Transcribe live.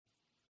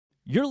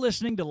You're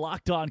listening to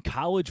Locked On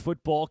College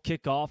Football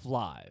Kickoff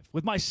Live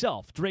with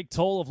myself, Drake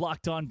Toll of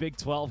Locked On Big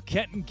 12,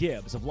 Kenton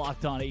Gibbs of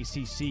Locked On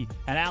ACC,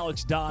 and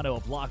Alex Dono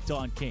of Locked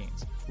On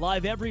Canes.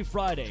 Live every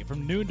Friday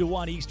from noon to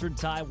 1 Eastern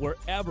Time,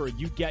 wherever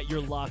you get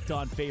your Locked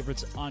On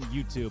favorites on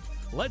YouTube.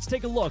 Let's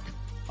take a look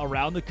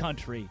around the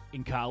country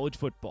in college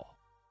football.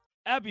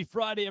 Happy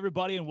Friday,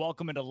 everybody, and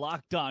welcome into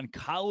Locked On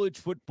College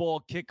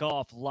Football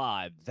Kickoff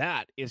Live.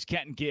 That is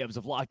Kenton Gibbs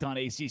of Locked On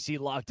ACC,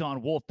 Locked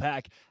On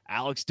Wolfpack,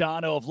 Alex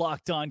Dono of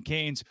Locked On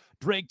Canes,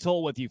 Drake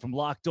Toll with you from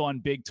Locked On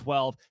Big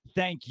 12.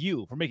 Thank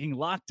you for making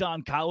Locked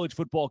On College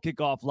Football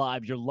Kickoff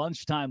Live your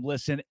lunchtime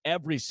listen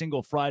every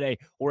single Friday,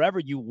 wherever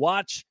you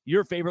watch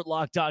your favorite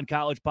Locked On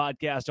College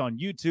podcast on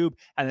YouTube,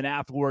 and then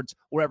afterwards,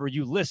 wherever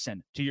you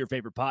listen to your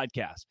favorite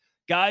podcast.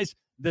 Guys,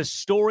 the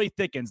story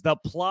thickens, the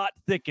plot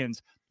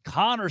thickens.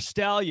 Connor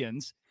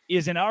Stallions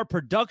is in our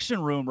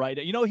production room right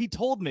now. You know, he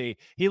told me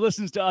he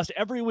listens to us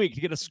every week to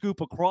get a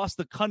scoop across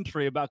the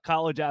country about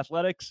college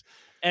athletics.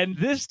 And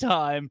this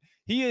time,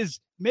 he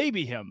is,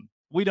 maybe him,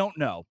 we don't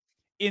know,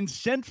 in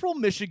Central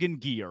Michigan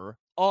gear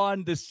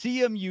on the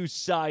CMU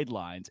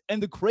sidelines.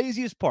 And the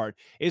craziest part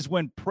is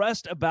when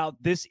pressed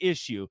about this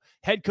issue,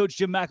 head coach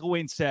Jim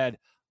McElwain said,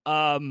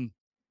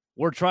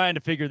 we're trying to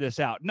figure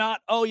this out.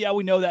 Not, oh, yeah,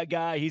 we know that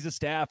guy. He's a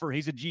staffer.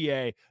 He's a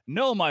GA.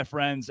 No, my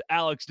friends,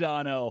 Alex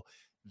Dono,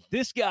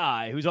 this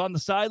guy who's on the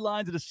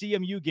sidelines of the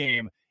CMU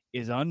game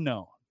is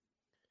unknown.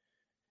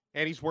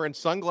 And he's wearing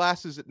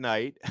sunglasses at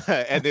night,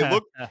 and they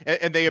look,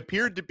 and they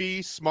appeared to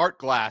be smart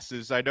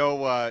glasses. I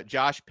know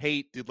Josh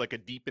Pate did like a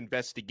deep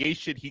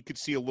investigation. He could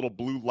see a little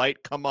blue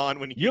light come on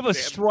when he. You have a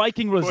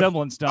striking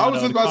resemblance, Dono. I was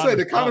just about to say,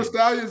 the Connor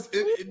Stallions,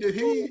 did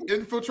he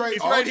infiltrate?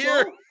 He's also? right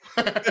here.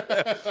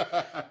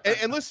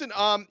 and listen,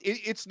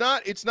 it's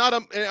not.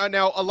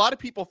 Now a lot of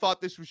people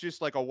thought this was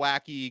just like a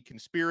wacky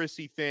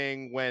conspiracy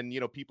thing when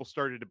people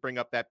started to bring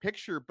up that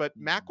picture, but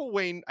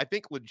McElwain, I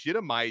think,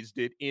 legitimized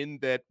it in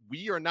that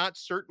we are not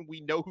certain we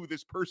know who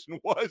this person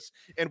was,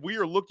 and we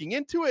are looking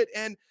into it.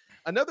 And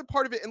another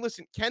part of it, and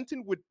listen,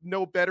 Kenton would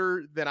know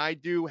better than I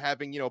do,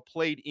 having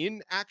played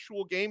in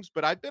actual games,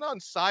 but I've been on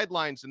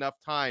sidelines enough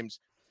times.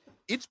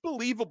 It's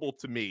believable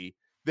to me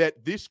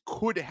that this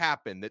could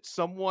happen, that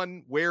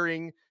someone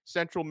wearing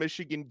Central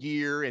Michigan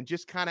gear and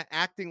just kind of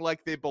acting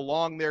like they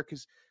belong there,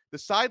 because the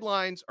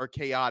sidelines are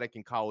chaotic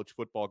in college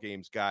football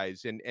games,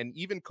 guys. And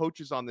even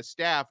coaches on the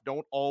staff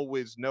don't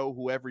always know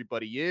who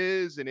everybody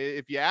is. And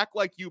if you act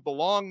like you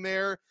belong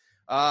there,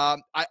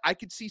 I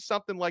could see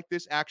something like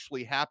this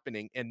actually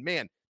happening. And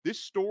man, this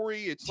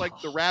story, it's like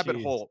the rabbit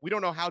hole. We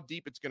don't know how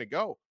deep it's going to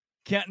go.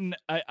 Kenton,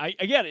 I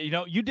get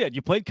it.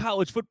 You played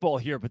college football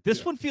here, but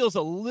this one feels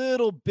a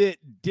little bit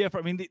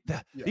different. I mean,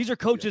 these are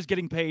coaches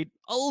getting paid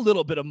a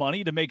little bit of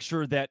money to make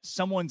sure that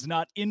someone's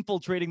not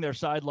infiltrating their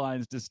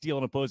sidelines to steal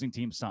an opposing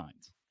team's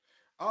signs.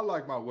 I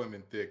like my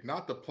women thick,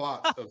 not the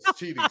plots of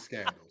cheating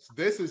scandals.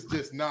 This is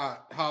just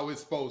not how it's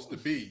supposed to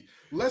be.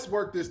 Let's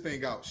work this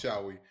thing out,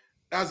 shall we?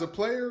 As a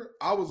player,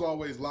 I was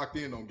always locked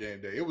in on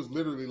game day. It was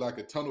literally like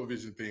a tunnel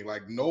vision thing.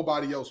 Like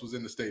nobody else was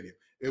in the stadium.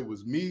 It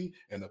was me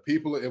and the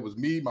people. It was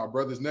me, my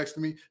brothers next to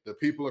me, the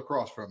people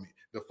across from me,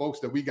 the folks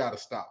that we got to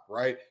stop,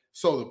 right?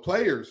 So the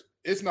players,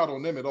 it's not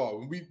on them at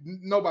all.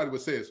 Nobody would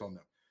say it's on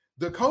them.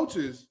 The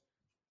coaches,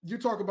 you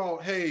talk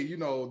about, hey,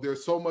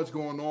 there's so much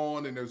going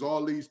on and there's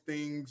all these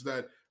things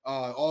that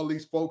all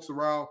these folks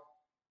around.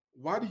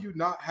 Why do you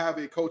not have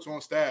a coach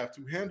on staff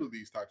to handle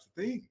these types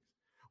of things?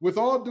 With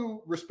all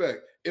due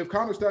respect, if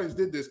Connor Stallions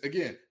did this,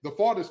 again, the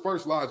fault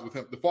first lies with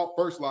him. The fault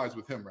first lies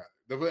with him, rather.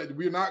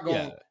 We're not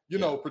going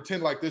to,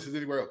 pretend like this is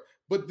anywhere else.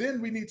 But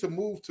then we need to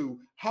move to,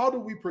 how do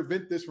we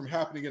prevent this from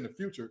happening in the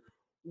future?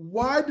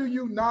 Why do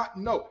you not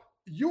know?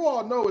 You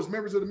all know as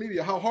members of the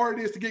media how hard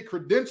it is to get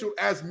credentialed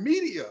as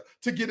media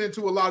to get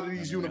into a lot of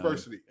these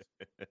universities.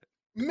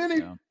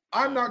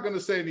 I'm not going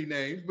to say any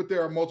names, but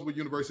there are multiple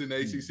universities in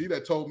the ACC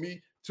that told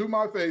me to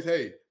my face,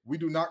 hey, we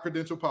do not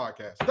credential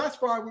podcasts. That's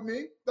fine with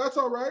me. That's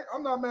all right.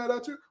 I'm not mad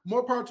at you.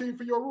 More power to you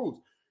for your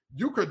rules.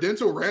 You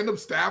credential random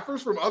staffers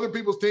from other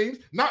people's teams,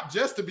 not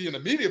just to be in the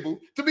media booth,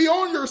 to be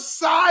on your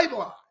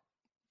sideline.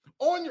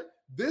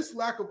 This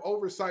lack of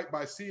oversight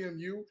by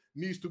CMU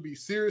needs to be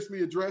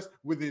seriously addressed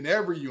within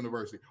every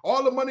university.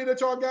 All the money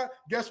that y'all got,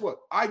 guess what?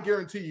 I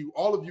guarantee you,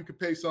 all of you could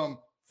pay some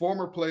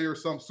former player,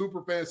 some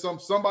super fan,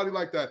 somebody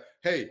like that.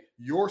 Hey,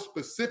 your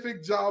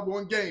specific job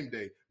on game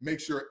day, make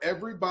sure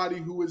everybody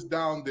who is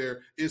down there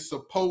is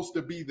supposed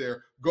to be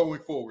there going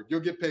forward.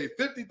 You'll get paid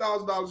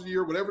 $50,000 a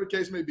year, whatever the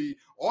case may be.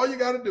 All you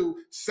got to do,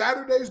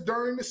 Saturdays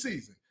during the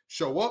season,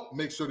 show up,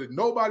 make sure that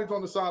nobody's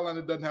on the sideline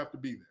that doesn't have to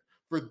be there.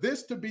 For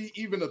this to be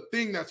even a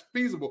thing that's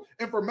feasible,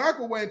 and for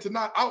McElwain to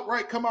not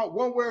outright come out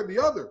one way or the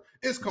other,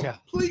 is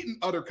complete and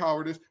utter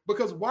cowardice,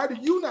 because why do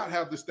you not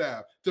have the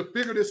staff to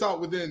figure this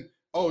out within,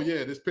 oh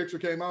yeah, this picture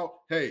came out,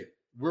 hey,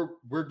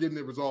 we're getting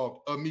it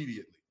resolved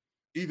immediately.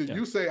 Either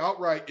you say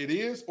outright it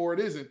is or it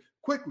isn't,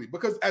 quickly,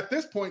 because at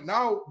this point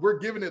now we're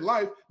giving it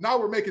life. Now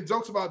we're making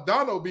jokes about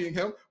Dono being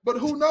him, but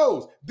who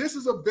knows? This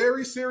is a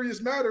very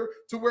serious matter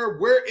to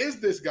where is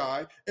this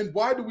guy and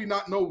why do we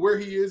not know where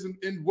he is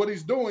and what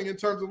he's doing in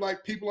terms of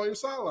like people on your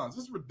sidelines?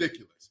 This is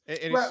ridiculous.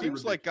 And it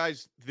seems like,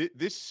 guys,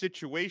 this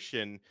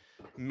situation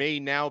may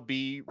now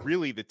be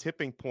really the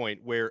tipping point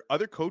where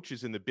other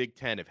coaches in the Big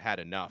Ten have had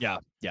enough. Yeah.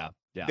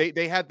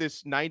 They had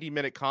this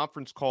 90-minute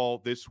conference call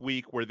this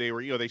week where they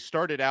were, they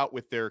started out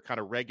with their kind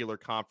of regular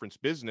conference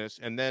business,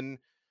 and then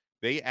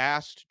they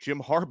asked Jim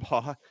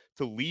Harbaugh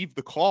to leave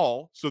the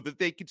call so that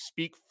they could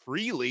speak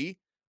freely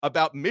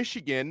about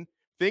Michigan.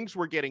 Things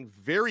were getting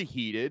very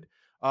heated.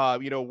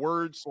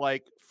 Words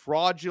like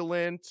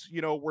fraudulent,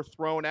 were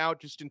thrown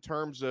out just in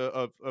terms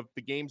of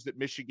the games that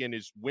Michigan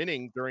is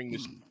winning during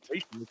this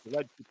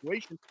alleged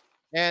situation.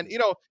 And,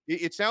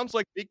 it sounds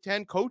like Big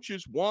Ten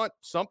coaches want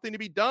something to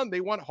be done.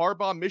 They want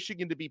Harbaugh,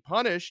 Michigan to be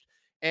punished.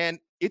 And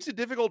it's a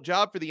difficult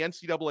job for the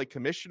NCAA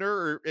commissioner,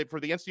 or for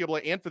the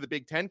NCAA and for the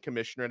Big Ten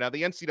commissioner. Now,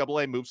 the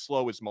NCAA moves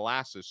slow as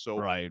molasses. So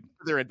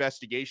their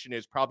investigation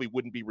probably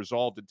wouldn't be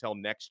resolved until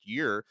next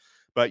year.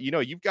 But,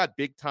 you've got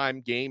big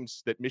time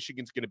games that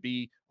Michigan's going to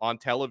be on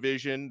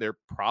television. They're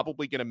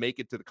probably going to make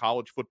it to the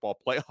college football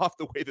playoff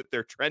the way that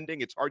they're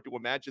trending. It's hard to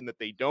imagine that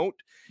they don't.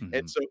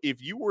 And so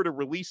if you were to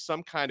release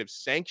some kind of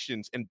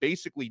sanctions and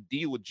basically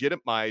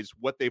delegitimize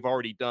what they've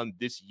already done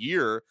this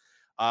year,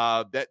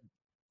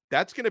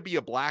 that's going to be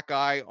a black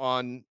eye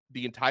on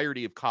the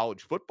entirety of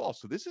college football.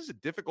 So this is a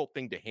difficult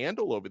thing to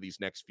handle over these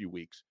next few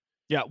weeks.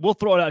 Yeah, we'll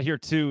throw it out here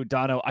too,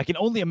 Dono. I can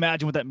only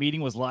imagine what that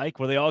meeting was like,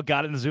 where they all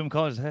got in the Zoom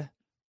call and said, hey,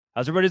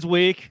 how's everybody's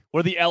week?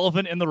 Where the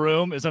elephant in the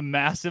room is a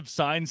massive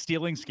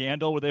sign-stealing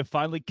scandal where they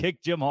finally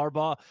kicked Jim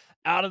Harbaugh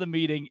out of the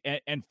meeting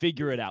and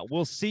figure it out.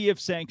 We'll see if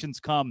sanctions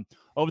come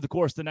over the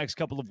course of the next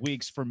couple of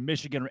weeks for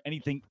Michigan or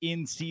anything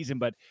in season.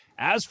 But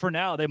as for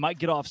now, they might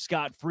get off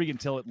scot-free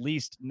until at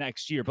least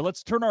next year. But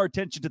let's turn our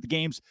attention to the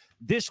games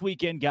this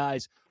weekend,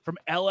 guys, from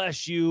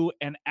LSU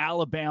and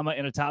Alabama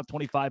in a top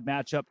 25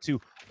 matchup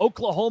to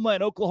Oklahoma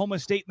and Oklahoma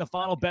State in the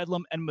final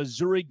bedlam, and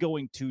Missouri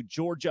going to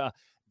Georgia.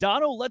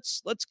 Dono,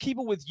 let's keep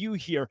it with you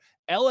here.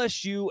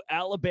 LSU,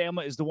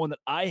 Alabama is the one that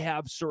I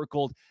have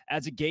circled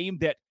as a game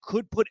that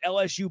could put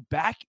LSU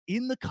back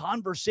in the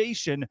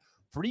conversation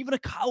for even a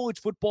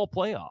college football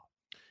playoff.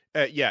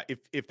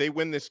 If they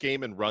win this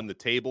game and run the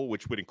table,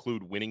 which would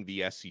include winning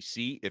the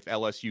SEC, if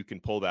LSU can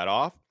pull that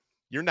off,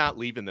 you're not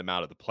leaving them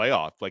out of the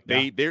playoff. Like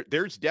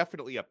there's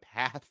definitely a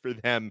path for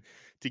them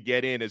to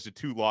get in as a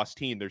 2-loss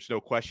team. There's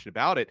no question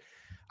about it.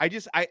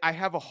 I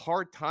have a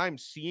hard time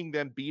seeing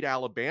them beat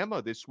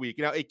Alabama this week.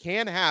 Now, it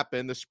can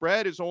happen. The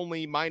spread is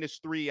only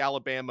 -3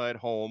 Alabama at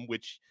home,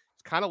 which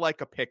is kind of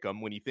like a pick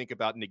 'em when you think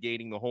about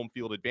negating the home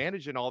field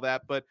advantage and all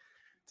that. But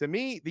to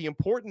me, the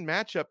important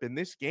matchup in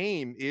this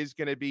game is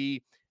going to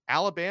be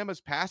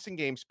Alabama's passing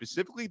game,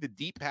 specifically the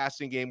deep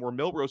passing game where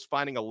Milroe's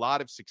finding a lot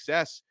of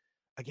success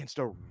against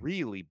a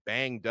really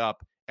banged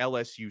up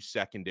LSU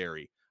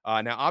secondary.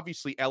 Now,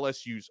 obviously,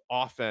 LSU's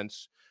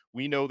offense,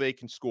 we know they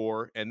can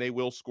score, and they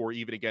will score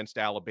even against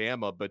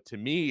Alabama. But to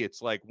me,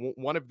 it's like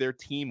one of their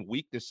team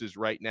weaknesses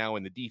right now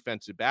in the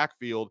defensive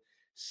backfield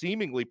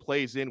seemingly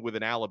plays in with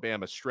an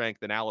Alabama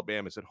strength, and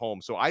Alabama's at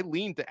home. So I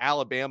lean to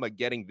Alabama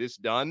getting this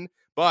done.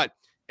 But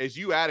as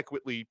you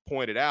adequately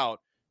pointed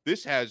out,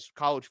 this has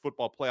college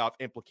football playoff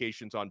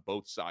implications on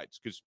both sides,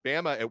 because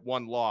Bama at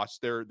one loss,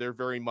 they're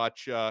very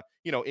much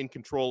in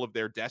control of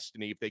their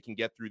destiny if they can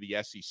get through the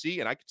SEC.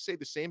 And I could say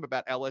the same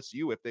about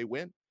LSU if they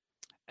win.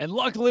 And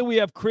luckily, we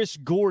have Chris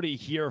Gordy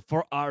here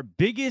for our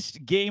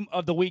biggest game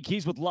of the week.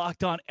 He's with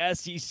Locked On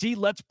SEC.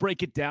 Let's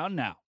break it down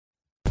now.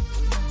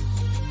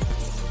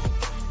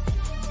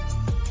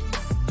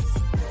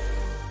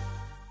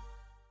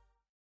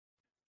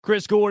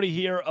 Chris Gordy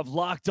here of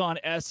Locked On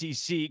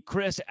SEC.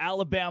 Chris,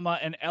 Alabama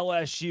and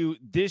LSU,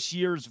 this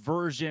year's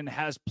version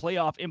has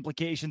playoff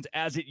implications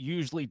as it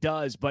usually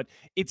does, but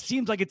it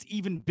seems like it's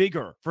even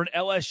bigger for an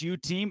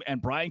LSU team and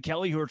Brian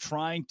Kelly, who are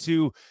trying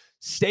to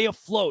stay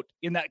afloat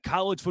in that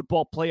college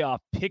football playoff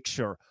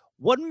picture.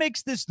 What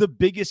makes this the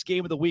biggest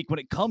game of the week when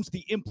it comes to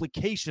the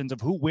implications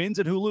of who wins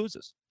and who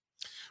loses?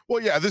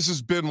 Well, yeah, this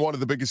has been one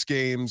of the biggest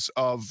games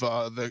of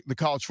the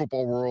college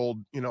football world,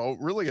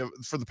 really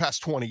for the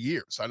past 20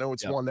 years. I know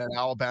it's one that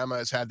Alabama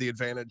has had the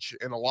advantage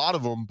in a lot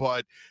of them,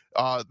 but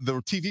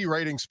the TV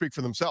ratings speak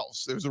for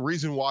themselves. There's a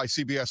reason why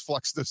CBS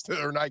flexed this to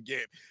their night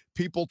game.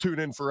 People tune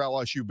in for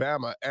LSU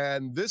Bama,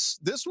 and this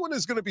one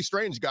is going to be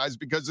strange, guys,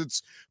 because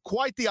it's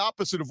quite the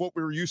opposite of what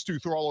we were used to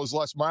through all those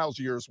Les Miles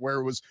years,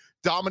 where it was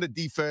dominant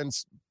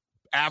defense,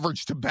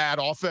 average to bad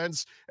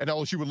offense, and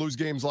LSU would lose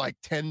games like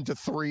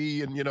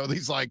 10-3 and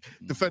these like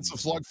defensive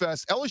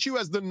slugfest. LSU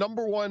has the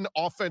number one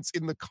offense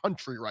in the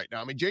country right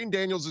now. I mean, Jane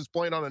Daniels is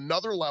playing on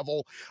another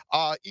level.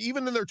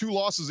 Even in their 2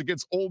 losses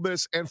against Ole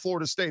Miss and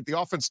Florida State, the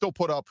offense still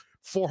put up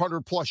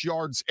 400 plus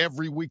yards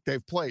every week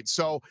they've played.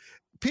 So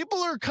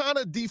people are kind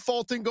of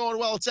defaulting, going,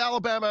 well, it's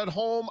Alabama at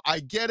home.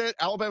 I get it.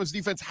 Alabama's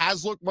defense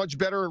has looked much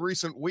better in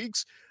recent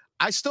weeks.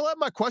 I still have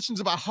my questions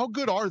about how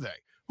good are they?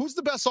 Who's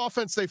the best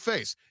offense they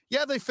face?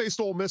 Yeah, they faced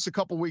Ole Miss a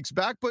couple weeks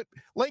back, but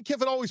Lane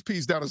Kiffin always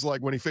pees down his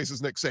leg when he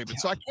faces Nick Saban.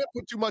 So I can't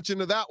put too much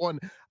into that one.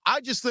 I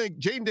just think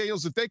Jaden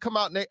Daniels, if they come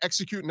out and they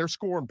execute and they're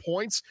scoring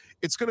points,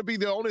 it's going to be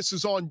the onus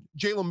is on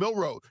Jalen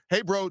Milroe.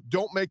 Hey, bro,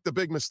 don't make the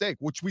big mistake,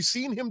 which we've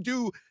seen him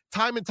do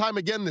time and time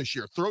again this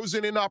year. Throws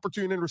in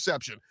inopportune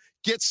interception,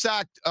 gets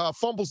sacked,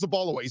 fumbles the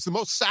ball away. He's the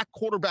most sacked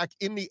quarterback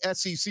in the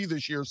SEC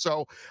this year.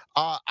 So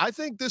I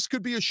think this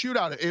could be a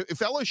shootout. If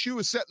LSU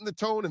is setting the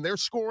tone and they're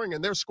scoring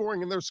and they're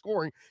scoring and they're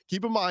scoring,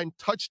 keep in mind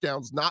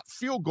touchdowns, not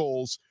field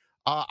goals.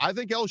 I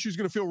think LSU is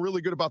going to feel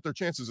really good about their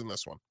chances in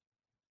this one.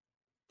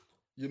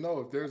 You know,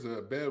 if there's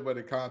a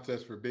bedwetting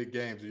contest for big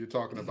games, and you're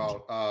talking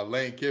about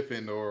Lane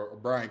Kiffin or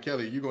Brian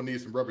Kelly, you're going to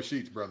need some rubber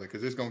sheets, brother,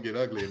 because it's going to get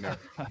ugly in there.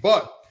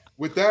 But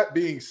with that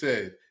being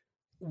said,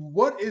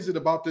 what is it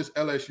about this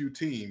LSU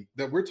team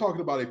that we're talking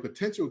about a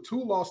potential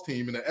 2-loss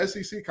team in the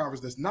SEC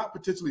conference that's not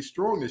potentially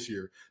strong this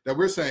year, that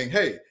we're saying,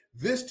 hey,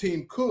 this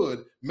team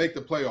could make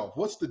the playoff?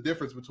 What's the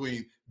difference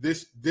between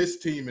this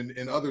team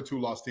and other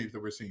 2-loss teams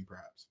that we're seeing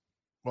perhaps?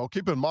 Well,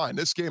 keep in mind,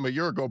 this game a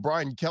year ago,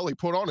 Brian Kelly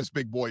put on his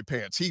big boy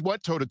pants. He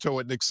went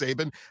toe-to-toe at Nick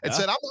Saban and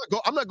said,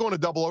 I'm not going to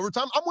double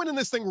overtime. I'm winning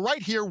this thing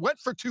right here. Went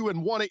for 2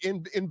 and won it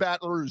in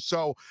Baton Rouge.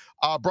 So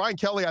Brian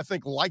Kelly, I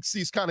think, likes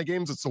these kind of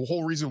games. It's the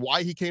whole reason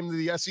why he came to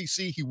the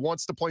SEC. He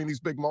wants to play in these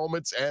big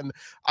moments, and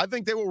I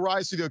think they will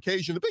rise to the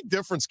occasion. The big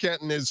difference,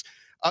 Kenton, is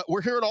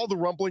we're hearing all the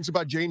rumblings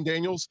about Jaden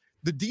Daniels.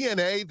 The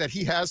DNA that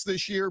he has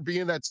this year,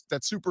 being that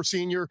super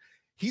senior,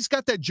 he's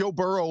got that Joe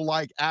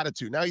Burrow-like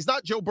attitude. Now, he's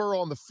not Joe Burrow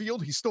on the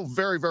field. He's still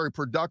very, very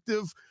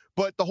productive.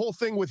 But the whole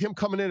thing with him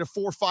coming in at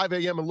 4 or 5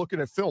 a.m. and looking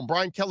at film,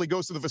 Brian Kelly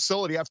goes to the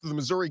facility after the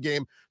Missouri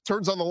game,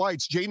 turns on the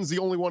lights. Jaden's the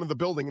only one in the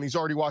building, and he's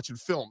already watching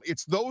film.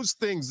 It's those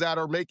things that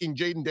are making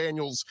Jaden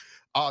Daniels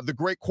the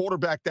great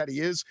quarterback that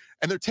he is.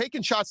 And they're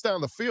taking shots down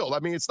the field. I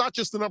mean, it's not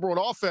just the number one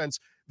offense.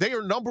 They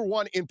are number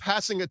one in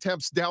passing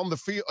attempts down the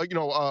field,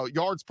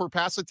 yards per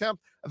pass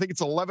attempt. I think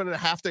it's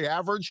 11.5 they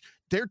average.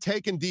 They're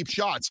taking deep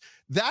shots.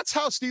 That's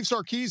how Steve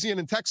Sarkisian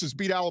in Texas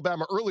beat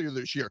Alabama earlier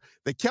this year.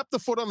 They kept the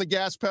foot on the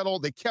gas pedal.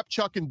 They kept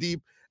chucking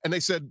deep, and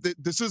they said,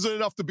 this isn't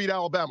enough to beat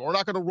Alabama. We're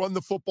not going to run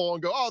the football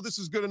and go, oh, this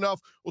is good enough.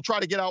 We'll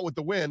try to get out with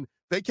the win.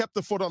 They kept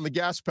the foot on the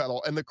gas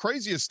pedal. And the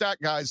craziest stat,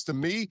 guys, to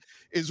me,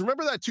 is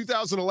remember that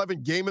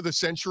 2011 game of the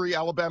century,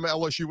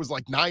 Alabama-LSU was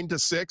like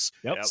 9-6?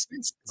 Yep.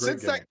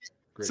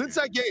 Since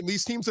that game,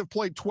 these teams have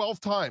played 12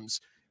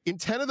 times. In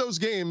 10 of those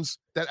games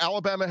that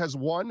Alabama has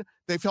won,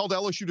 they've held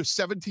LSU to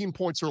 17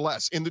 points or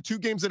less. In the 2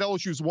 games that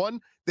LSU's won,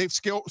 they've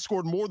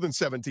scored more than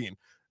 17.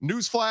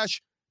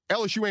 Newsflash,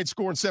 LSU ain't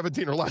scoring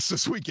 17 or less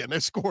this weekend. They're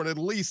scoring at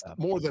least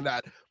more than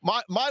that.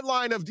 My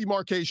line of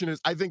demarcation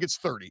is I think it's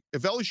 30.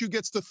 If LSU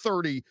gets to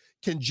 30,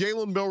 can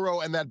Jalen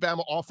Milroe and that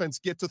Bama offense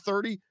get to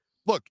 30?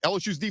 Look,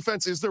 LSU's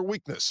defense is their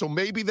weakness, so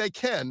maybe they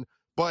can,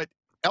 but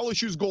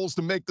LSU's goal is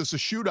to make this a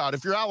shootout.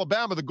 If you're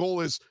Alabama, the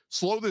goal is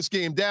slow this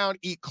game down,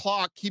 eat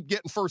clock, keep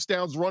getting first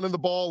downs, running the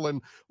ball,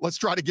 and let's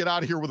try to get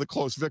out of here with a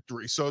close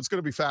victory. So it's going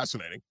to be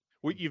fascinating.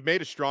 Well, you've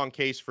made a strong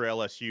case for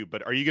LSU,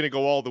 but are you going to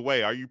go all the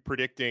way? Are you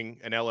predicting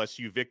an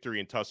LSU victory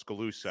in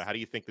Tuscaloosa? How do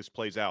you think this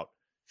plays out?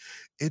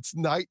 It's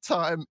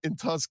nighttime in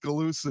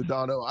Tuscaloosa,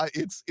 Dono.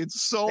 It's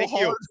so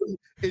hard.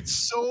 It's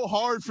so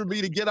hard for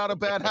me to get out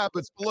of bad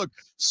habits. But look,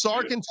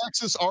 Sark in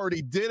Texas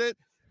already did it.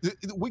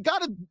 We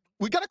got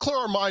to clear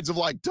our minds of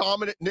like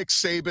dominant Nick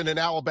Saban and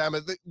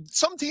Alabama.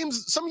 Some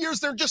teams, some years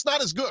they're just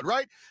not as good,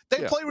 right? They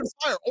played with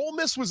fire. Ole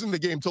Miss was in the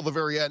game till the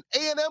very end.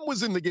 A&M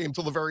was in the game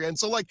till the very end.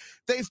 So like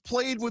they've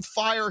played with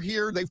fire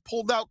here. They've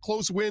pulled out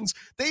close wins.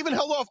 They even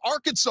held off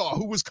Arkansas,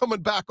 who was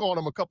coming back on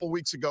them a couple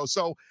weeks ago.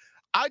 So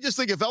I just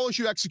think if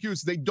LSU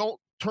executes, they don't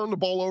turn the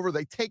ball over.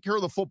 They take care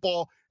of the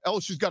football.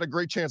 LSU's got a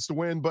great chance to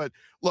win. But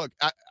look,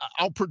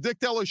 I'll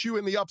predict LSU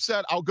in the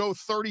upset. I'll go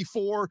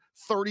 34-31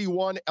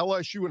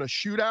 LSU in a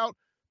shootout.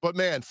 But,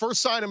 man,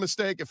 first sign of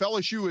mistake, if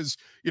LSU is,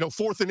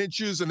 4th and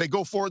inches and they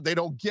go for it, they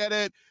don't get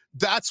it.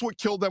 That's what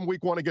killed them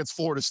week 1 against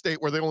Florida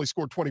State, where they only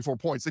scored 24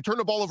 points. They turned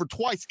the ball over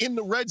twice in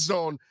the red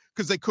zone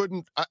because they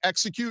couldn't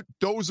execute.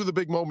 Those are the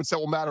big moments that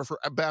will matter for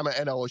Bama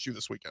and LSU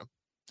this weekend.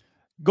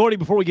 Gordy,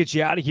 before we get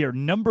you out of here,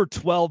 number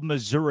 12,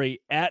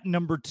 Missouri at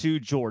number 2,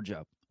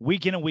 Georgia.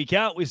 Week in and week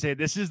out, we say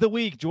this is the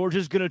week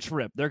Georgia's going to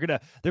trip. They're going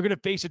to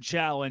face a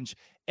challenge.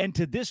 And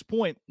to this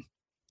point,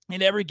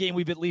 in every game,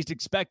 we've at least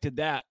expected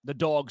that the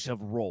Dogs have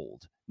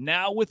rolled.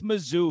 Now with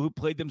Mizzou, who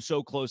played them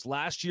so close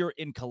last year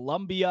in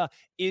Columbia,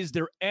 is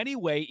there any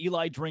way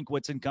Eli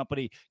Drinkwitz and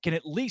company can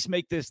at least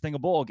make this thing a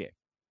ball game?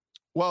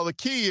 Well, the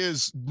key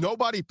is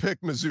nobody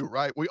picked Mizzou,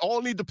 right? We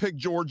all need to pick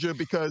Georgia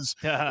because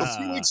a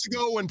few weeks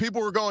ago when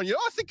people were going,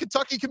 I think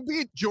Kentucky can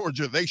beat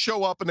Georgia, they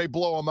show up and they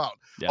blow them out.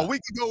 Yeah. A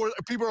week ago,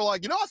 people are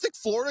like, I think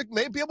Florida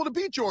may be able to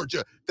beat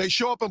Georgia. They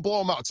show up and blow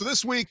them out. So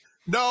this week,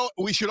 No,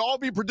 we should all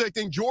be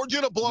predicting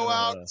Georgia to blow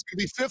out. It's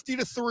going to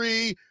be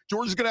 50-3.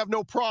 Georgia's going to have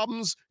no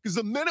problems because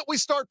the minute we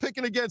start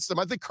picking against them,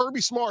 I think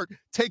Kirby Smart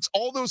takes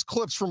all those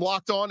clips from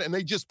Locked On and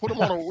they just put them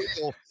on a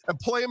reel and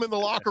play them in the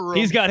locker room.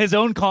 He's got his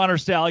own Connor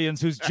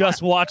Stallions who's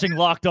just watching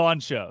Locked On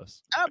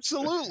shows.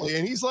 Absolutely.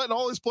 And he's letting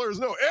all his players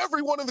know,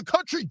 everyone in the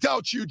country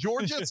doubts you,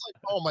 Georgia. It's like,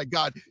 oh my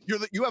God,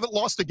 you haven't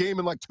lost a game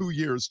in like 2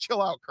 years.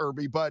 Chill out,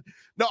 Kirby. But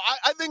no,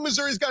 I think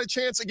Missouri's got a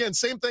chance. Again,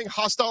 same thing,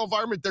 hostile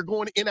environment. They're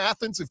going in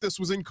Athens. If this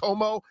was in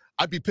Como,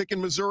 I'd be picking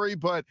Missouri.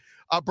 But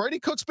Brady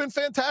Cook's been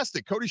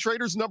fantastic. Cody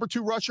Schrader's number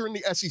 2 rusher in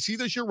the SEC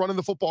this year, running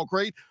the football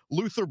great.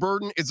 Luther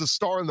Burden is a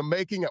star in the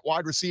making at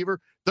wide receiver.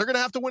 They're going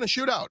to have to win a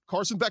shootout.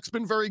 Carson Beck's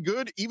been very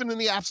good. Even in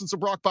the absence of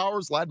Brock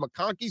Bowers, Ladd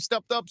McConkey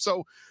stepped up.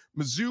 So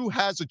Mizzou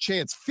has a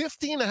chance.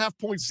 15.5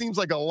 points seems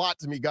like a lot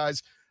to me,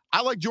 guys.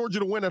 I like Georgia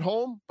to win at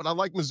home, but I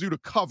like Mizzou to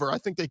cover. I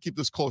think they keep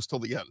this close till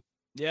the end.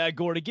 Yeah,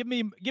 Gordy, give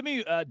me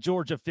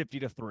Georgia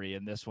 50-3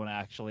 in this one,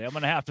 actually. I'm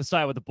going to have to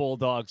side with the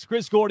Bulldogs.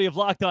 Chris Gordy of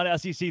Locked On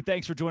SEC,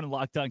 thanks for joining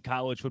Locked On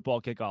College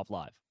Football Kickoff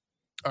Live.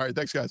 All right,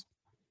 thanks, guys.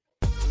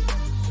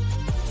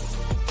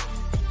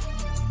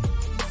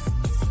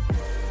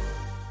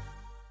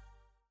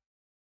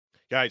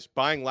 Guys,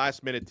 buying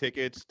last-minute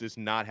tickets does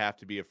not have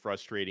to be a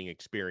frustrating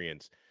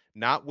experience.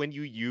 Not when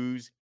you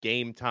use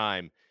Game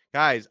Time.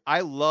 Guys,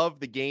 I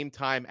love the Game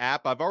Time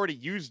app. I've already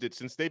used it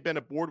since they've been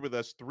aboard with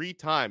us 3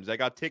 times. I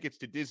got tickets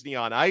to Disney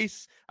on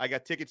Ice. I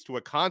got tickets to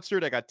a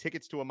concert. I got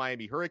tickets to a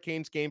Miami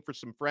Hurricanes game for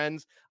some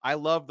friends. I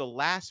love the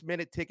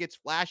last-minute tickets,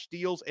 flash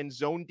deals, and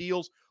zone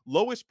deals.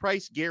 Lowest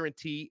price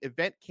guarantee,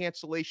 event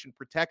cancellation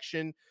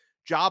protection,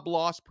 job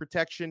loss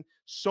protection,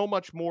 so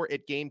much more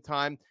at Game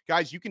Time.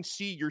 Guys, you can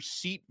see your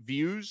seat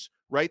views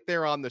right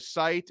there on the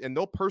site, and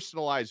they'll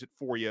personalize it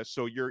for you.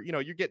 So you're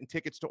getting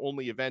tickets to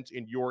only events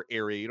in your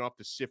area. You don't have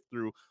to sift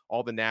through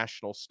all the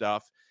national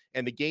stuff.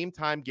 And the Game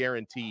Time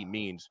guarantee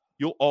means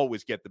you'll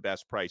always get the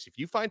best price. If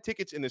you find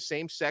tickets in the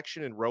same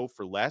section and row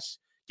for less,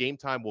 Game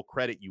Time will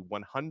credit you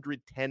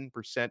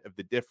 110% of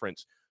the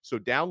difference. So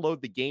download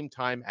the Game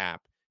Time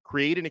app,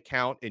 create an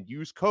account, and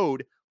use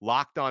code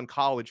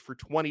LOCKEDONCollege for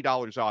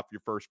 $20 off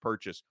your first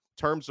purchase.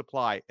 Terms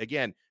apply.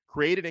 Again,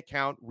 create an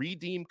account,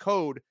 redeem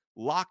code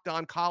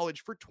LOCKEDONCollege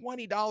for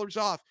 $20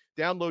 off.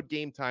 Download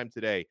Game Time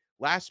today.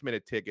 Last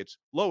minute tickets,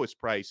 lowest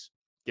price,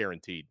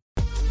 guaranteed.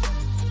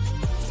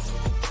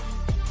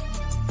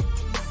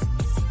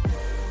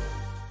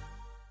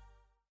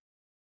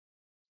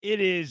 It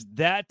is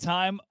that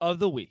time of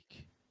the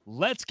week.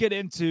 Let's get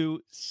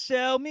into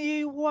Sell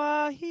Me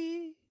Why.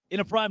 In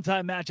a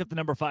primetime matchup, the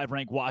number 5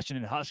 ranked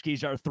Washington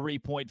Huskies are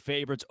 3-point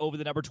favorites over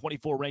the number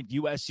 24 ranked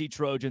USC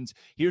Trojans.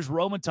 Here's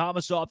Roman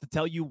Tomasoff to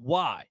tell you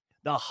why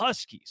the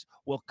Huskies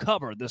will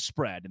cover the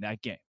spread in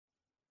that game.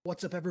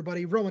 What's up,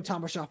 everybody? Roman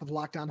Tomasoff with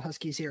Locked On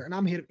Huskies here, and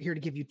I'm here to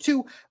give you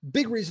 2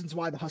 big reasons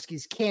why the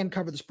Huskies can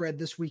cover the spread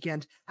this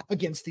weekend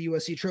against the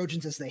USC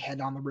Trojans as they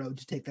head on the road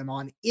to take them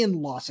on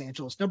in Los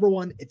Angeles. Number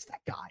 1, it's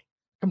that guy.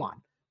 Come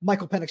on.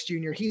 Michael Penix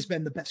Jr., he's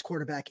been the best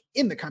quarterback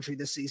in the country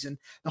this season.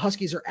 The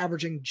Huskies are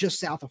averaging just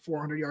south of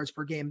 400 yards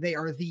per game. They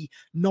are the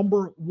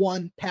number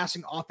 1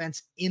 passing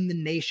offense in the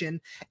nation.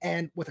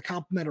 And with a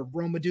complement of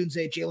Rome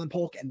Odunze, Jalen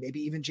Polk, and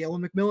maybe even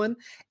Jalen McMillan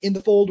in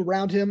the fold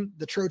around him,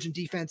 the Trojan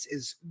defense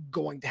is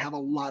going to have a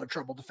lot of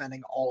trouble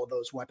defending all of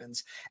those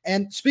weapons.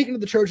 And speaking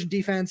of the Trojan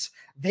defense,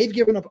 they've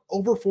given up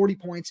over 40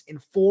 points in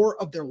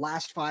 4 of their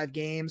last 5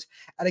 games.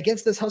 And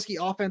against this Husky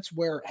offense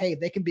where, hey,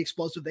 they can be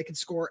explosive, they can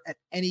score at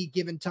any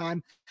given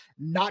time,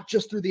 not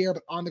just through the air,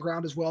 but on the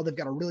ground as well. They've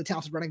got a really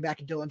talented running back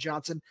in Dylan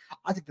Johnson.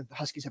 I think that the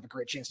Huskies have a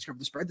great chance to cover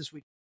the spread this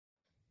week.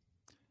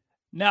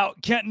 Now,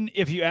 Kenton,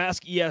 if you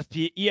ask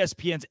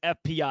ESPN's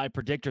FPI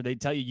predictor, they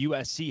tell you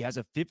USC has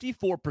a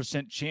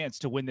 54% chance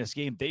to win this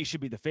game. They should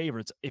be the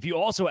favorites. If you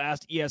also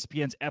asked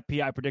ESPN's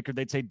FPI predictor,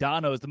 they'd say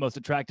Dono is the most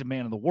attractive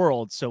man in the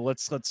world. So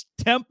let's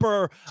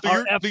temper.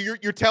 So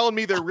you're telling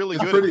me they're really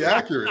good. Pretty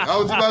accurate. I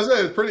was about to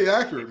say it's pretty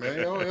accurate, man.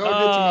 You don't get too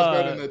much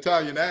better than the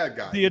Italian ad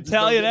guy. The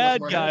Italian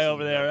ad guy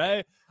over there,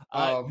 right?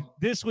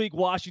 This week,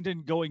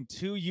 Washington going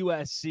to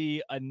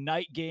USC, a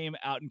night game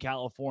out in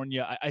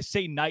California. I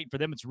say night for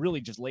them. It's really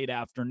just late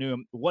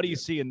afternoon. What do you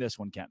see in this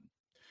one, Kenton?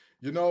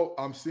 You know,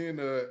 I'm seeing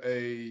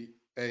a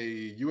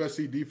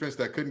USC defense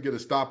that couldn't get a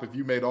stop if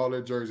you made all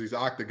their jerseys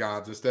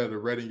octagons instead of the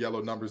red and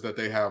yellow numbers that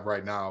they have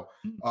right now.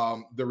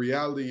 The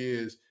reality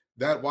is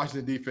that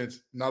Washington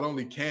defense not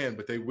only can,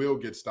 but they will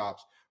get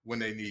stops when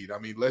they need. I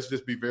mean, let's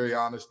just be very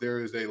honest. There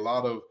is a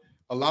lot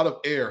of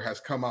air has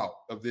come out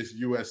of this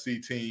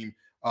USC team.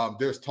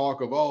 There's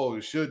talk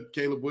of, should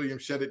Caleb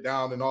Williams shut it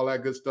down and all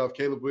that good stuff.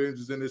 Caleb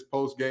Williams is in his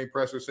post-game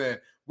presser saying,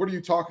 what are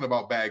you talking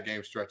about bad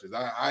game stretches?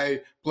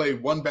 I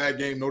played 1 bad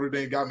game. Notre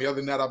Dame got me. Other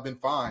than that, I've been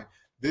fine.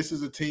 This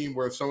is a team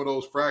where some of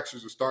those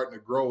fractures are starting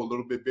to grow a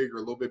little bit bigger, a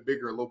little bit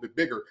bigger, a little bit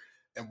bigger.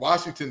 And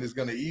Washington is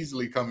going to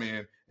easily come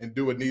in and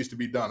do what needs to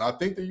be done. I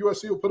think the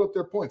USC will put up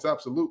their points,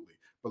 absolutely.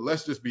 But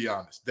let's just be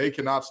honest. They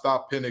cannot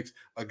stop Penix,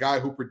 a guy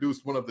who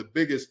produced one of the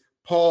biggest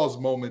pause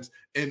moments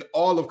in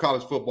all of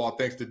college football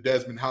thanks to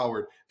Desmond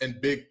Howard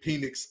and Big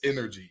Penix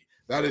energy.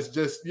 That is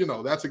just,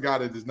 that's a guy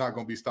that is not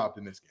going to be stopped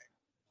in this game.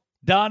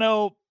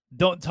 Dono,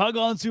 don't tug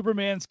on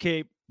Superman's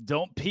cape.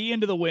 Don't pee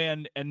into the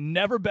wind, and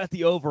never bet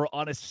the over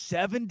on a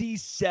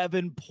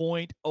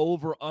 77-point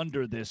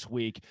over-under this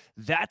week.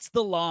 That's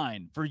the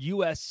line for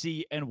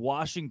USC and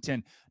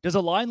Washington. Does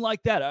a line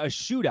like that, a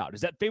shootout,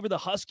 does that favor the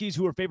Huskies,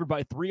 who are favored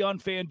by 3 on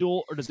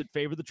FanDuel, or does it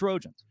favor the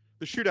Trojans?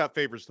 The shootout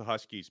favors the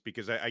Huskies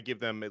because I give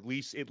them at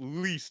least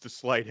a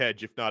slight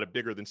edge, if not a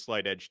bigger than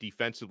slight edge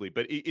defensively.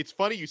 But it's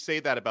funny you say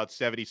that about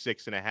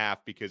 76.5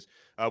 because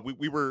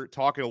we were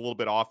talking a little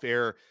bit off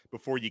air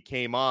before you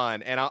came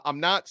on. And I'm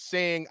not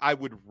saying I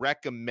would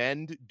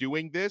recommend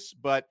doing this,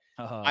 but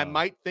I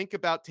might think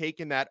about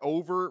taking that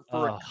over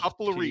for a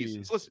couple of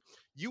reasons. Listen,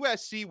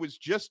 USC was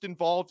just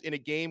involved in a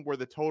game where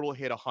the total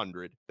hit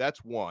 100.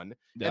 That's one.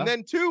 Yeah. And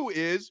then 2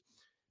 is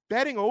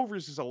betting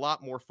overs is a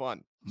lot more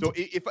fun. So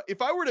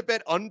if I were to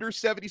bet under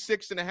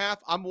 76.5,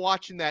 I'm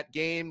watching that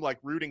game like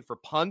rooting for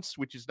punts,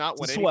 which is not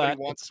what anybody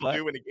wants to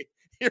do in a game.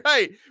 You're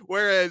right.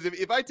 Whereas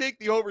if I take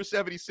the over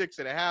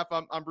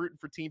 76.5, I'm rooting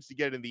for teams to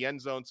get in the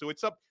end zone. So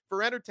it's up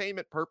for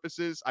entertainment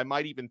purposes. I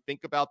might even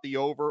think about the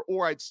over,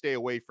 or I'd stay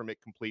away from it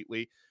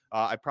completely.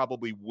 I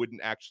probably wouldn't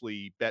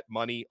actually bet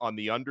money on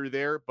the under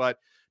there. But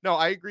no,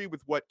 I agree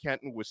with what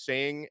Kenton was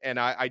saying, and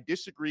I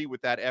disagree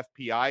with that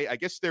FPI. I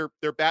guess they're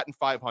batting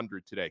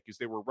 500 today because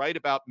they were right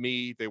about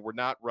me. They were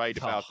not right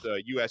about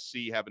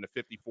USC having a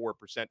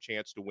 54%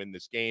 chance to win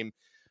this game.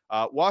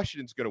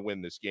 Washington's going to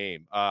win this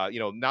game.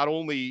 Not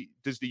only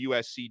does the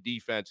USC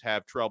defense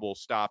have trouble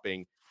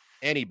stopping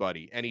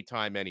anybody,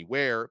 anytime,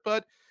 anywhere,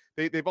 but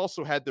they've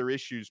also had their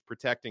issues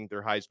protecting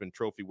their Heisman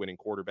Trophy winning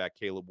quarterback,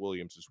 Caleb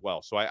Williams, as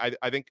well. So I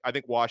think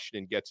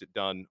Washington gets it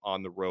done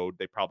on the road.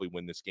 They probably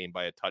win this game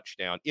by a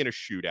touchdown in a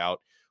shootout,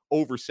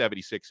 over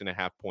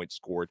 76.5 points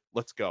scored.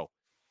 Let's go.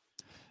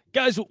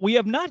 Guys, we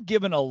have not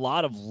given a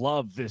lot of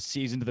love this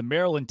season to the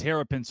Maryland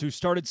Terrapins, who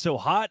started so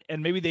hot,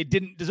 and maybe they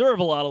didn't deserve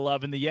a lot of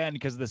love in the end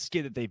because of the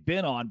skid that they've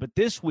been on. But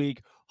this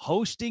week,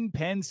 hosting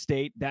Penn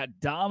State,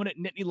 that dominant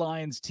Nittany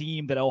Lions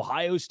team that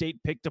Ohio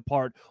State picked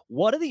apart,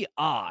 what are the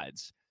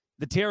odds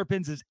the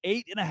Terrapins is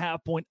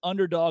 8.5-point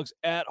underdogs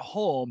at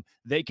home?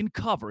 They can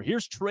cover.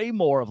 Here's Trey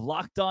Moore of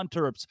Locked On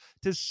Terps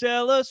to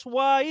sell us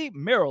why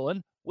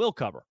Maryland will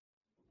cover.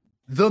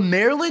 The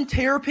Maryland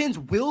Terrapins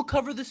will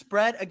cover the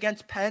spread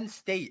against Penn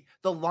State.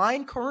 The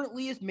line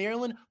currently is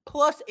Maryland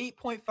plus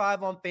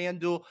 8.5 on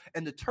FanDuel,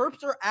 and the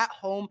Terps are at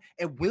home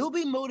and will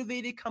be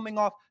motivated coming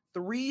off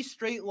 3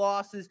 straight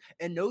losses,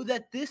 and know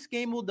that this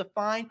game will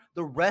define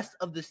the rest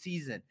of the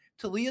season.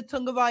 Talia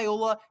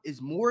Tungavailoa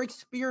is more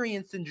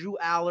experienced than Drew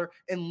Aller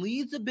and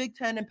leads the Big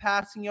Ten in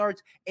passing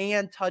yards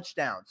and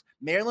touchdowns.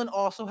 Maryland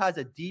also has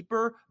a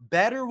deeper,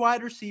 better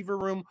wide receiver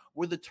room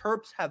where the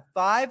Terps have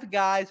 5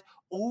 guys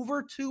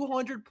over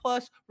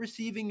 200-plus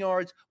receiving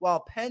yards,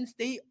 while Penn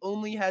State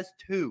only has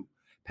 2.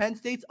 Penn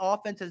State's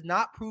offense has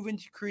not proven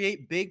to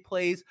create big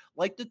plays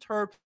like the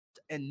Terps,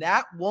 and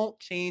that won't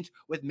change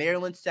with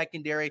Maryland's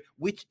secondary,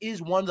 which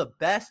is one of the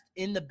best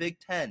in the Big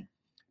Ten.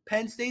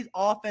 Penn State's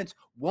offense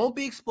won't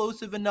be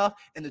explosive enough,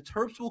 and the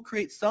Terps will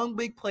create some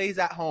big plays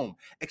at home.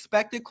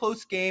 Expect a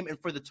close game and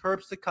for the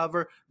Terps to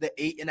cover the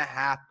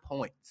 8.5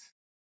 points.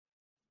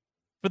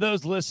 For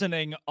those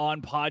listening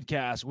on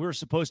podcast, we were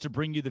supposed to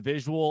bring you the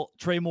visual.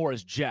 Trey Moore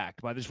is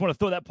jacked, but I just want to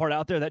throw that part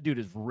out there. That dude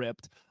is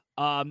ripped.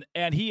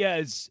 And he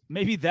has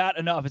maybe that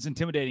enough. It's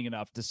intimidating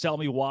enough to sell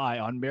me why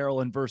on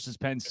Maryland versus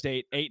Penn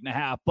State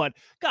 8.5. But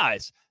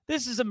guys,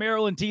 this is a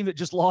Maryland team that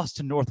just lost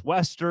to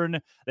Northwestern.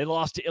 They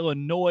lost to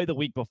Illinois the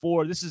week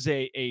before. This is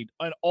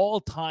an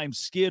all-time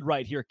skid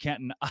right here,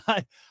 Kenton.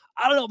 I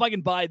don't know if I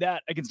can buy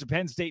that against a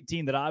Penn State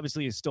team that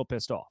obviously is still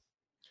pissed off.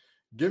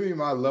 Give me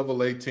my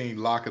level 18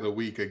 lock of the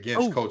week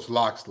against Coach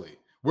Loxley.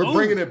 We're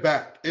bringing it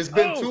back. It's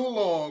been too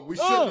long. We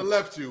shouldn't have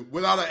left you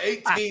without an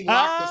 18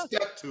 lock to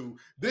step to.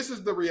 This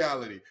is the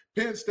reality.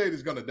 Penn State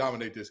is going to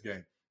dominate this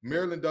game.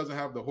 Maryland doesn't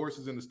have the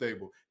horses in the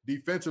stable.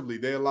 Defensively,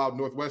 they allowed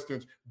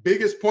Northwestern's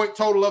biggest point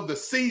total of the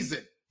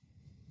season.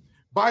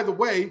 By the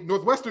way,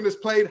 Northwestern has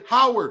played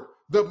Howard,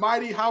 the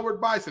mighty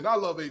Howard Bison. I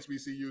love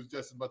HBCUs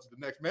just as much as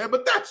the next man,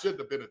 but that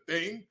shouldn't have been a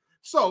thing.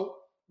 So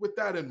with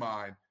that in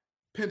mind,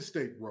 Penn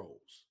State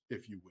rolls,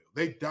 if you will.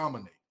 They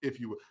dominate, if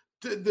you will.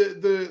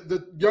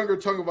 The younger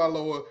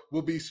Tungavailoa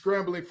will be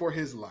scrambling for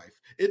his life.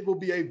 It will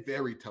be a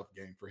very tough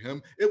game for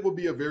him. It will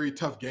be a very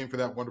tough game for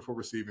that wonderful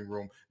receiving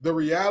room. The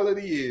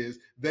reality is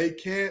they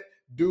can't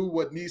do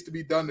what needs to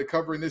be done to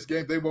cover in this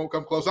game. They won't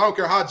come close. I don't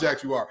care how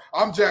jacked you are.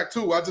 I'm jacked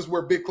too. I just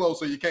wear big clothes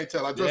so you can't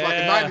tell. I dress like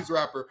a 90s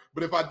rapper,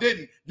 but if I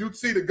didn't, you'd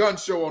see the gun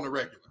show on the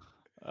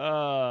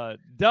regular.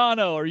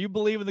 Dono, are you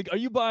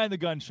buying the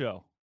gun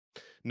show?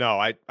 No,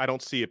 I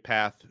don't see a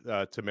path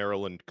to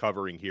Maryland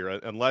covering here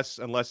unless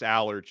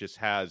Aller just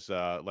has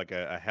like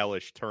a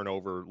hellish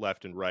turnover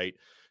left and right.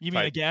 You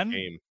mean again?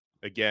 Game.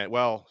 Again.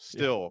 Well,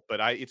 still, but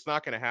it's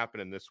not going to happen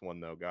in this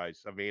one though,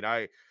 guys. I mean,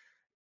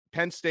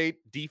 Penn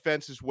State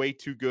defense is way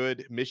too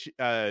good.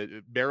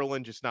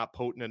 Maryland just not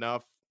potent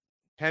enough.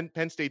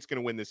 Penn State's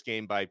going to win this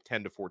game by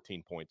 10 to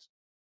 14 points.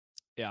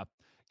 Yeah.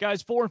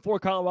 Guys,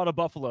 4-4 Colorado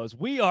Buffaloes.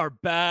 We are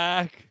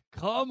back.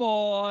 Come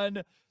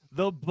on.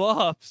 The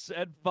Buffs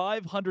at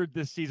 500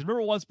 this season.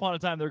 Remember, once upon a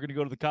time, they were going to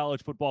go to the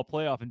college football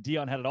playoff, and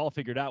Dion had it all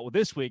figured out. Well,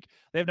 this week,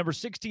 they have number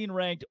 16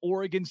 ranked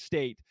Oregon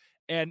State,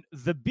 and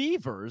the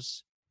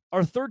Beavers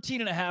are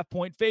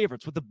 13.5-point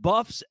favorites, with the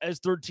Buffs as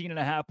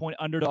 13.5-point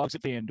underdogs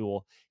at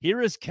FanDuel.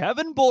 Here is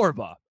Kevin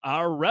Borba,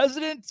 our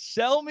resident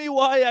Sell Me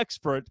Why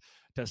expert,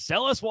 to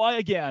sell us why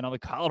again on the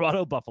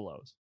Colorado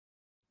Buffaloes.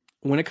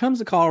 When it comes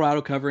to Colorado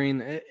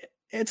covering,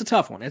 it's a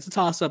tough one. It's a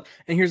toss-up.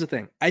 And here's the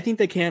thing. I think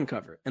they can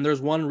cover. And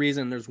there's one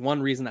reason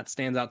that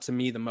stands out to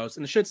me the most,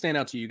 and it should stand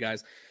out to you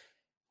guys.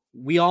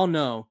 We all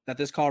know that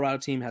this Colorado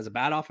team has a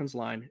bad offensive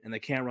line and they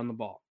can't run the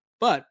ball.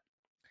 But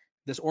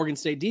this Oregon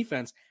State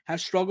defense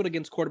has struggled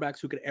against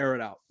quarterbacks who could air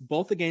it out.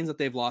 Both the games that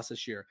they've lost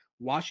this year,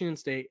 Washington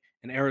State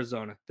and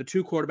Arizona, the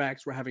two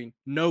quarterbacks were having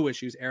no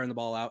issues airing the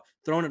ball out,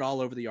 throwing it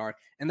all over the yard.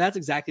 And that's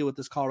exactly what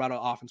this Colorado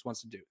offense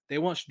wants to do. They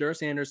want Shedeur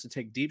Sanders to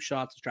take deep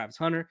shots to Travis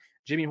Hunter,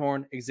 Jimmy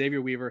Horn,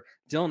 Xavier Weaver,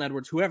 Dylan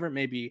Edwards, whoever it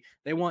may be.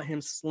 They want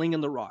him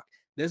slinging the rock.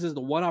 This is the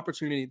one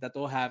opportunity that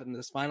they'll have in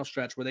this final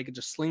stretch where they could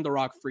just sling the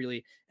rock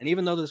freely. And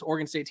even though this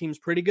Oregon State team is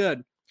pretty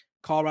good,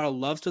 Colorado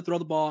loves to throw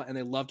the ball and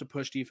they love to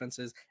push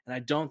defenses. And I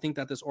don't think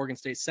that this Oregon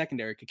State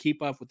secondary could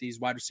keep up with these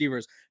wide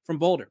receivers from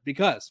Boulder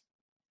because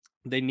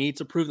they need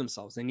to prove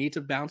themselves. They need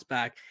to bounce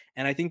back.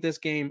 And I think this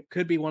game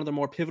could be one of the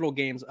more pivotal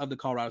games of the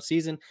Colorado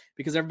season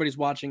because everybody's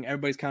watching,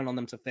 everybody's counting on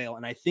them to fail.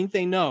 And I think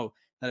they know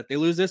that if they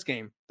lose this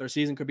game, their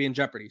season could be in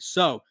jeopardy.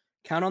 So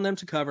count on them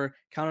to cover,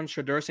 count on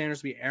Shedeur Sanders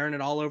to be airing it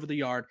all over the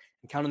yard,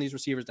 and count on these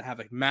receivers to have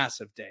a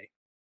massive day.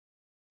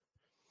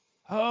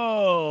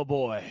 Oh,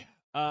 boy.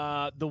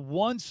 The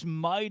once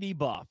mighty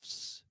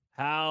Buffs,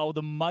 how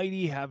the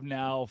mighty have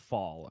now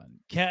fallen.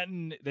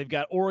 Kenton, they've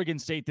got Oregon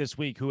State this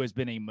week, who has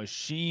been a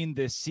machine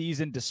this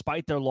season,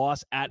 despite their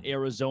loss at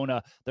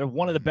Arizona. They're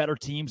one of the better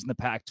teams in the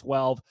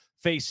Pac-12,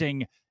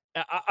 facing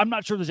I'm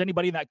not sure there's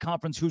anybody in that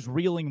conference who's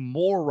reeling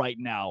more right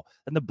now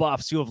than the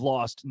Buffs, who have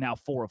lost now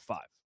 4 of 5.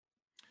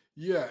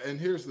 Yeah, and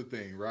here's the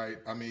thing, right?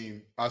 I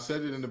mean, I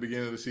said it in the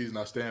beginning of the season.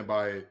 I stand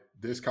by it.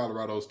 This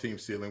Colorado's team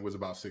ceiling was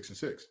about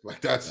 6-6.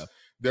 Like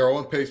they're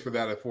on pace for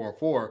that at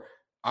 4-4.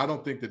 I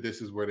don't think that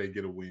this is where they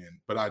get a win,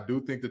 but I do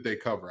think that they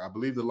cover. I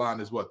believe the line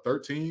is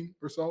 13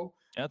 or so.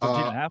 Yeah,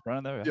 13.5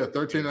 right there. Yeah,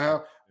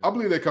 13.5. I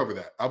believe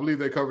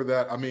they cover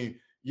that. I mean,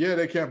 yeah,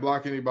 they can't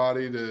block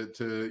anybody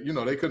to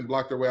they couldn't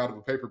block their way out of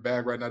a paper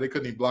bag right now. They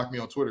couldn't even block me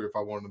on Twitter if I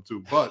wanted them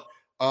to. But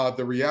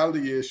the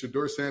reality is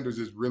Shedeur Sanders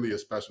is really a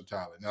special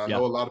talent. Now, I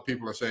know a lot of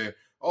people are saying,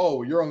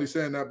 oh, you're only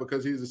saying that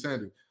because he's a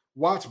Sanders.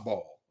 Watch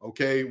ball,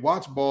 okay?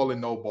 Watch ball and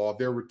no ball.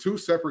 There were two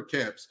separate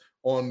camps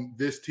on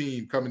this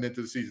team coming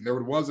into the season. There were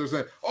the ones that were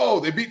saying,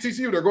 oh, they beat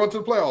TCU, they're going to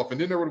the playoff. And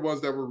then there were the ones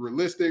that were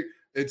realistic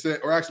and said,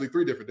 or actually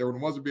three different. There were the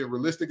ones that were being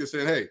realistic and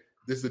said, hey,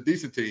 this is a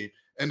decent team.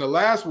 And the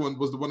last one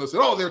was the one that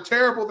said, oh, they're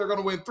terrible. They're going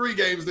to win 3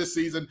 games this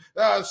season.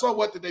 So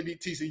what did they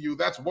beat TCU?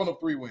 That's 1 of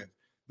 3 wins.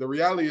 The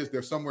reality is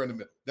they're somewhere in the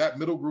middle. That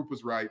middle group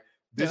was right.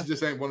 This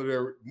just ain't one of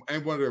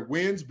their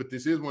wins, but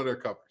this is one of their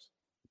covers.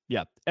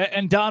 Yeah.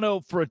 And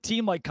Dono, for a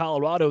team like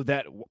Colorado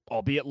that,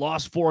 albeit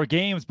lost 4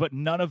 games, but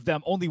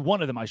only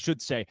one of them, I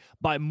should say,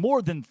 by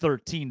more than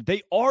 13,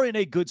 they are in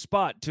a good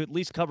spot to at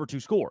least cover 2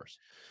 scores.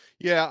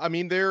 Yeah, I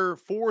mean, they're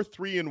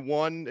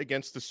 4-3-1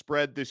 against the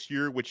spread this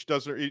year, which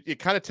it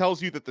kind of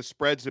tells you that the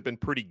spreads have been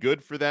pretty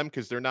good for them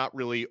because they're not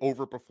really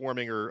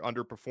overperforming or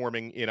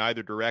underperforming in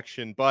either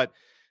direction. But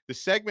the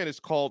segment is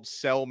called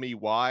Sell Me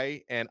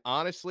Why. And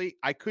honestly,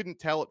 I couldn't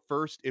tell at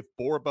first if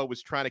Borba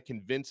was trying to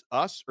convince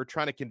us or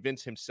trying to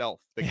convince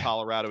himself that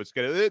Colorado is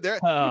going to.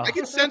 I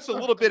could sense a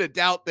little bit of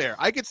doubt there.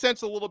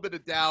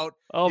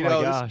 Oh, my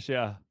gosh,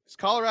 This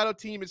Colorado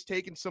team has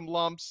taken some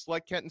lumps.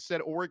 Like Kenton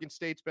said, Oregon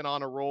State's been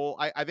on a roll.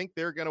 I think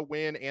they're going to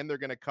win and they're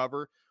going to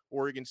cover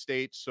Oregon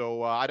State.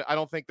 So I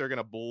don't think they're going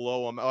to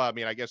blow them. I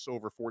mean, I guess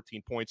over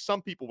 14 points. Some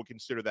people would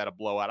consider that a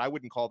blowout. I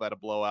wouldn't call that a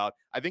blowout.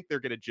 I think they're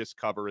going to just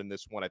cover in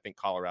this one. I think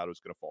Colorado is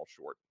going to fall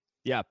short.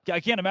 Yeah,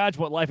 I can't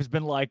imagine what life has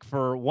been like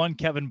for one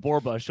Kevin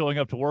Borba showing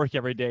up to work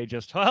every day.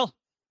 Just,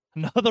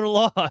 another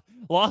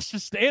loss to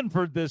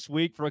Stanford this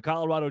week for a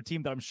Colorado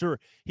team that I'm sure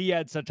he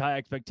had such high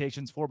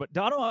expectations for. But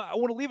Dono, I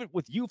want to leave it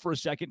with you for a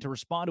second to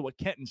respond to what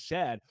Kenton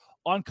said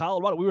on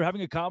Colorado. We were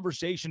having a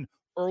conversation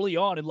early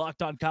on in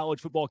Locked On College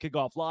Football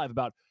Kickoff Live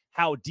about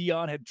how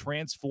Dion had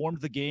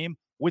transformed the game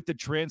with the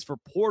transfer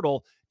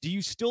portal. Do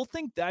you still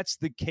think that's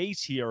the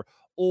case here,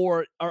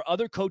 or are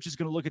other coaches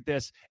going to look at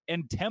this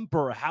and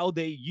temper how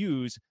they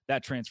use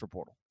that transfer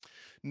portal?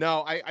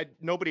 No, I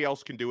nobody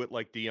else can do it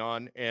like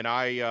Dion, and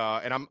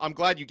I'm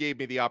glad you gave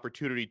me the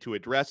opportunity to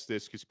address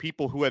this because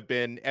people who have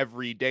been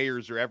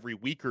everydayers or every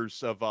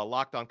weekers of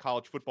Locked On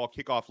College Football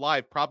Kickoff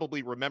Live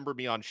probably remember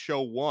me on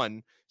show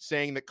 1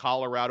 saying that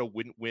Colorado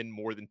wouldn't win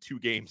more than 2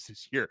 games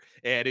this year,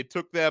 and it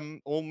took them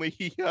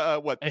only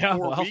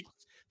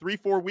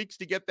 4 weeks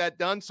to get that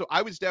done. So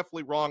I was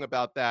definitely wrong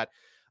about that.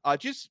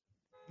 Just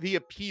the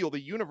appeal,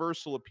 the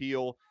universal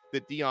appeal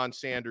that Deion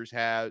Sanders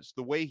has,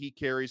 the way he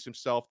carries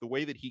himself, the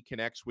way that he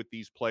connects with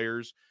these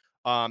players.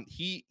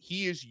 He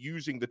is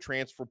using the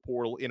transfer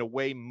portal in a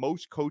way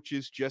most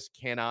coaches just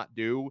cannot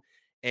do.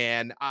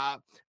 And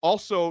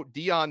also,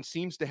 Dion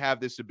seems to have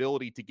this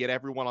ability to get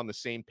everyone on the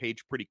same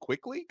page pretty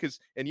quickly.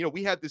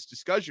 We had this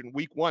discussion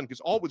week one,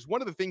 because always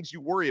one of the things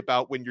you worry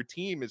about when your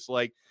team is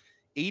like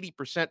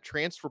 80%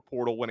 transfer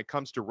portal when it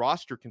comes to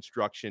roster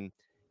construction,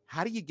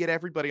 how do you get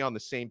everybody on the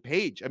same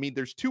page? I mean,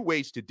 there's two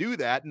ways to do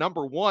that.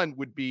 Number one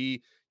would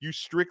be you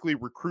strictly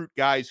recruit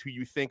guys who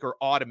you think are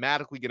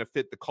automatically going to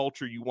fit the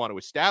culture you want to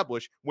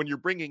establish. When you're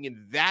bringing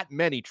in that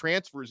many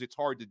transfers, it's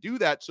hard to do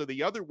that. So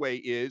the other way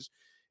is,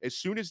 as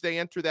soon as they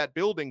enter that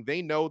building,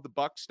 they know the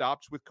buck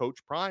stops with Coach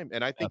Prime.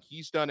 And I think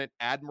he's done an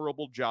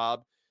admirable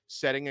job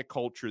setting a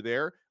culture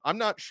there. I'm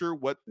not sure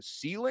what the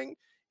ceiling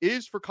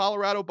is for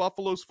Colorado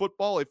Buffaloes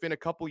football. If in a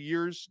couple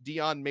years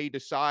Dion may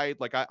decide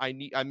like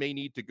I may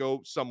need to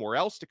go somewhere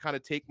else to kind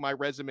of take my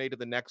resume to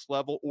the next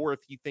level, or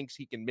if he thinks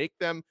he can make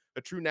them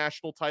a true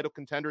national title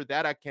contender,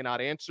 that I cannot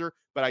answer.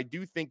 But I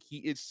do think he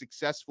is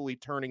successfully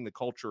turning the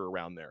culture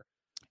around there.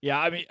 Yeah,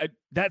 I mean,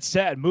 that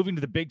said, moving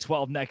to the Big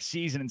 12 next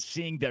season and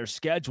seeing their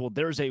schedule,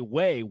 there's a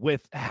way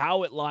with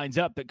how it lines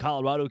up that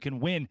Colorado can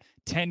win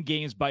 10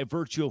 games by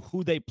virtue of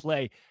who they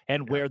play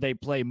and where they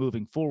play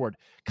moving forward.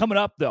 Coming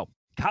up, though,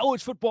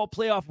 college football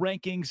playoff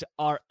rankings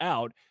are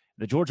out.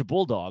 The Georgia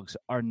Bulldogs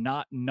are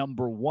not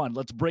number one.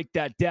 Let's break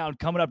that down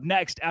coming up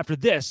next after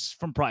this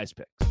from Prize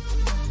Picks.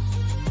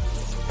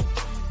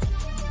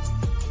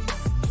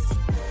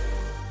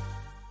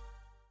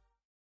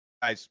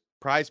 Guys,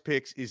 Prize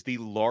Picks is the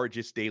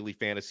largest daily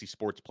fantasy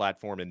sports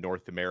platform in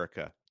North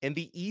America and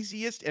the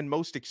easiest and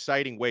most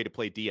exciting way to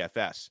play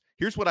DFS.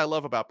 Here's what I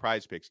love about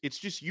Prize Picks. It's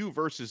just you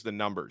versus the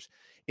numbers.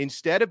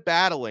 Instead of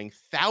battling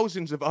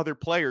thousands of other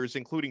players,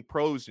 including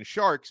pros and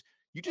sharks,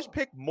 you just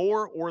pick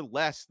more or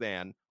less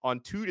than on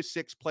 2 to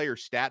 6 player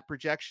stat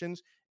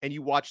projections, and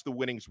you watch the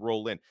winnings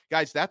roll in.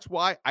 Guys, that's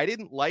why I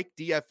didn't like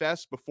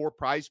DFS before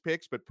Prize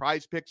Picks, but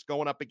Prize Picks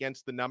going up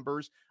against the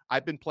numbers.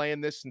 I've been playing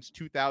this since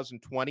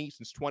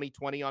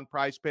 2020 on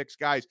Prize Picks.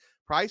 Guys,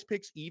 Prize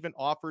Picks even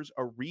offers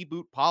a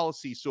reboot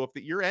policy. So if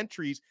your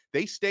entries,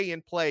 they stay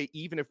in play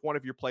even if one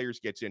of your players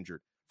gets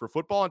injured. For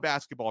football and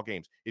basketball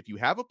games, if you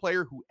have a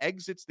player who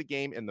exits the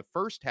game in the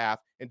first half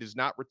and does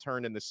not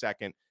return in the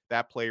second,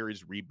 that player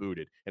is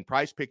rebooted. And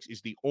Prize Picks is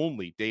the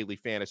only daily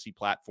fantasy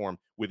platform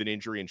with an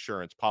injury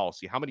insurance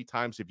policy. How many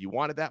times have you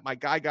wanted that? My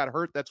guy got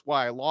hurt. That's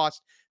why I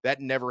lost.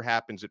 That never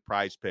happens at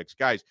Prize Picks.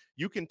 Guys,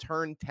 you can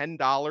turn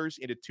 $10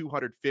 into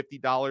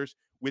 $250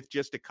 with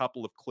just a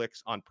couple of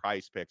clicks on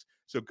Prize Picks.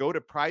 So go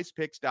to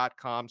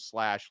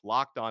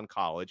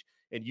prizepicks.com/lockedoncollege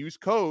and use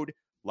code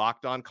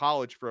Locked On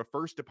College for a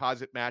first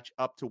deposit match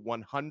up to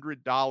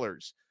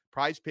 $100.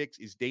 Prize Picks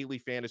is daily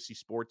fantasy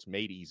sports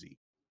made easy.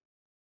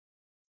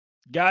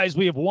 Guys,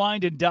 we have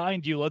wined and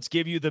dined you. Let's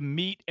give you the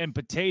meat and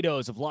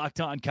potatoes of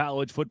Locked On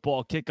College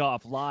Football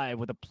Kickoff Live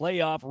with a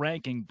playoff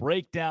ranking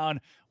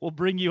breakdown. We'll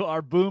bring you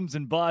our booms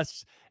and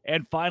busts.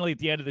 And finally, at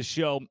the end of the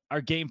show,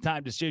 our game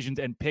time decisions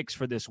and picks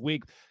for this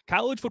week.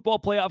 College Football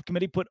Playoff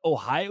Committee put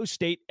Ohio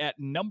State at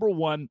number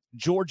 1,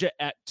 Georgia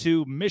at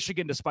 2,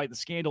 Michigan, despite the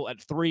scandal,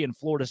 at 3, and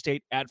Florida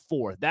State at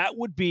 4. That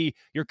would be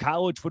your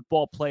college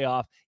football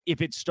playoff if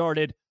it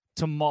started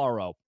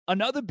tomorrow.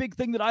 Another big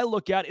thing that I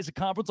look at is a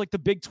conference like the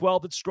Big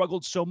 12 that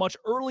struggled so much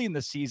early in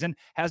the season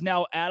has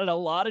now added a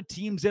lot of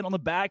teams in on the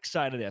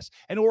backside of this.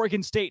 And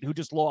Oregon State, who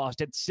just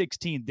lost at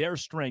 16, their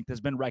strength has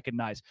been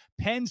recognized.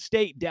 Penn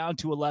State down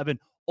to 11,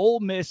 Ole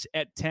Miss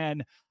at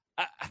 10.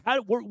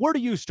 Where do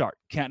you start,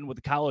 Kenton, with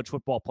the college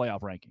football playoff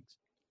rankings?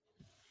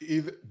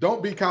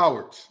 Don't be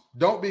cowards.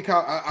 Don't be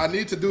cowards. I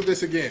need to do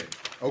this again.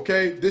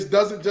 Okay, this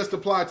doesn't just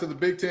apply to the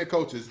Big Ten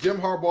coaches. Jim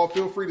Harbaugh,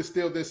 feel free to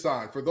steal this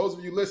sign. For those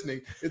of you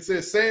listening, it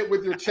says, "Say it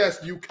with your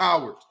chest, you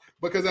cowards."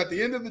 Because at the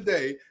end of the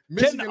day,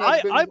 Michigan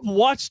I've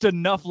watched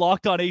enough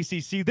Locked On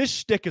ACC. This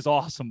shtick is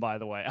awesome, by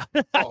the way.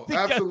 Oh,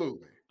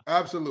 absolutely.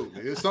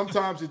 Absolutely.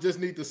 Sometimes you just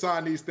need to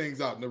sign these things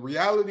out. And the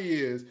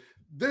reality is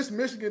this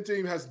Michigan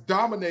team has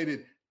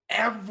dominated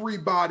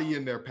everybody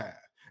in their path.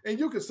 And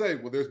you could say,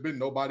 well, there's been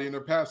nobody in their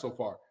path so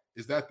far.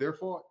 Is that their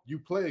fault? You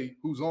play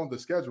who's on the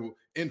schedule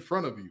in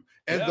front of you.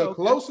 And the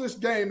closest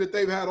game that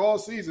they've had all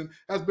season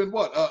has been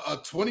what? A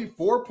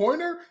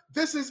 24-pointer?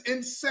 This is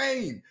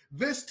insane.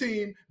 This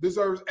team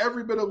deserves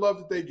every bit of love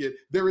that they get.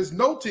 There is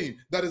no team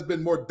that has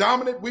been more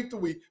dominant week to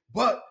week.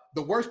 But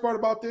the worst part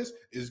about this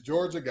is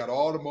Georgia got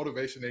all the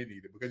motivation they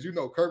needed because,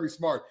 Kirby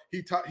Smart,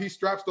 he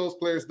straps those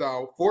players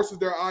down, forces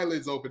their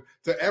eyelids open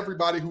to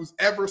everybody who's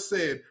ever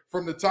said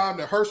from the time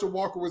that Herschel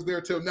Walker was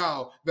there till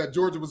now that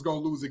Georgia was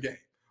going to lose a game.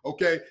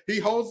 Okay, he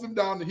holds them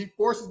down and he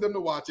forces them to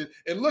watch it.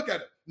 And look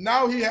at it.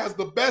 Now he has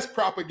the best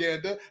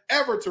propaganda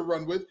ever to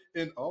run with.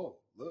 And oh,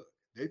 look,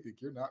 they think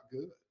you're not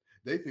good.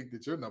 They think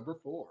that you're number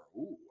 4.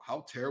 Ooh,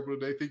 how terrible do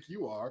they think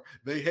you are?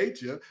 They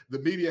hate you. The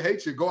media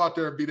hates you. Go out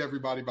there and beat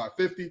everybody by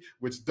 50,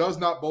 which does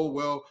not bode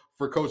well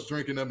for Coach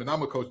Drink and them. And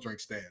I'm a Coach Drink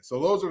stan. So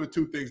those are the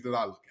two things that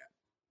I look at.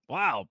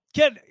 Wow,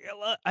 Ken,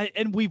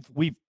 and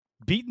we've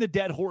beaten the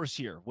dead horse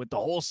here with the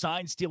whole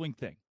sign stealing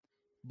thing.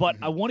 but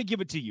I want to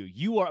give it to you.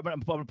 I'm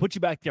going to put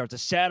you back there. It's a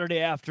Saturday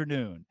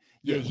afternoon.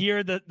 You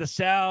hear the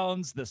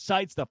sounds, the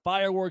sights, the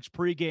fireworks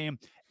pregame,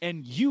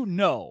 and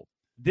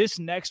this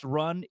next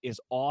run is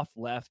off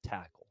left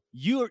tackle.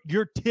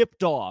 You're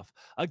tipped off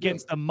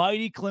against the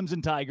mighty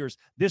Clemson Tigers.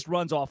 This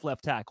run's off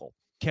left tackle.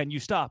 Can you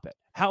stop it?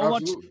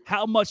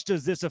 How much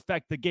does this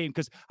affect the game?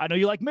 Because I know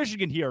you like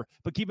Michigan here,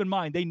 but keep in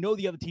mind they know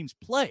the other team's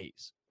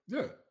plays.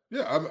 Yeah.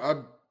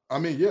 I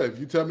mean, if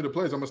you tell me the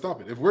plays, I'm gonna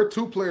stop it. If we're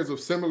two players of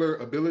similar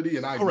ability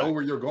and I know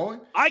where you're going,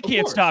 I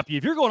can't stop you.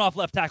 If you're going off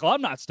left tackle,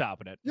 I'm not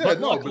stopping it. Yeah, but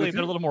luckily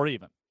they're a little more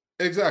even.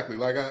 Exactly.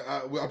 Like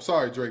I'm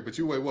sorry, Drake, but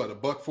you weigh what?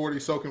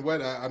 $140 soaking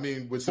wet? I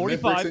mean, with some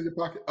 45 in your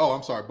pocket. Oh,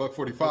 I'm sorry,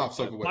 $145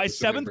 soaking wet. By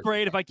 7th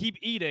grade, if I keep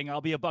eating,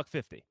 I'll be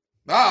 $150.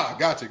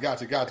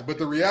 Gotcha. But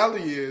the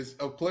reality is,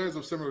 of players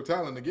of similar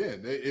talent,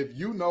 again, if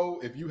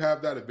you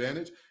have that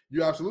advantage,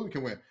 you absolutely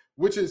can win.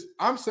 Which is,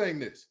 I'm saying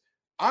this.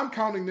 I'm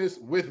counting this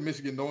with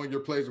Michigan knowing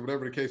your plays or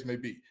whatever the case may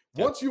be.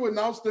 Once you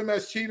announce them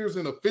as cheaters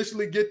and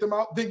officially get them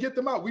out, then get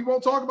them out. We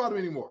won't talk about them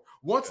anymore.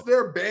 Once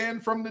they're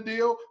banned from the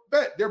deal,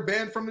 they're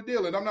banned from the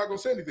deal, and I'm not going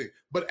to say anything.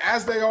 But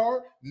as they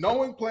are,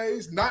 knowing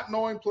plays, not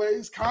knowing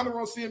plays, Connor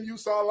on CMU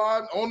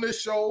sideline, on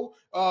this show,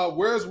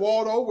 where's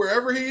Waldo,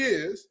 wherever he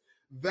is,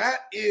 that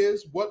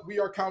is what we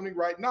are counting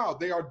right now.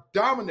 They are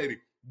dominating,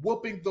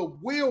 whooping the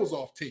wheels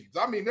off teams.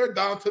 I mean, they're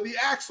down to the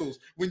axles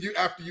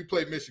after you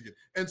play Michigan.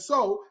 And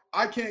so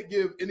I can't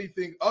give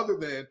anything other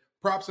than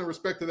props and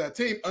respect to that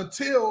team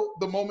until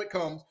the moment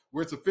comes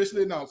where it's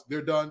officially announced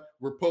they're done.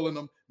 We're pulling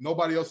them.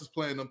 Nobody else is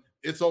playing them.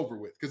 It's over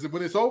with. Because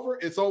when it's over,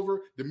 it's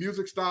over. The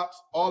music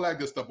stops, all that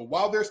good stuff. But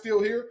while they're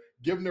still here,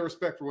 give them their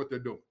respect for what they're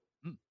doing.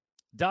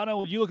 Donna,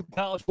 when you look at the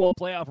college football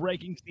playoff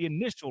rankings, the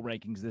initial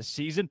rankings this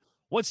season,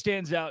 what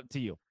stands out to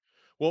you?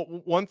 Well,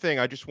 one thing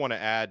I just want to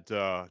add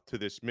to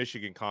this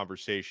Michigan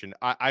conversation,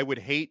 I would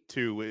hate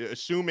to,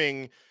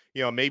 assuming,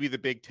 maybe the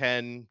Big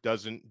Ten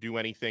doesn't do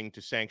anything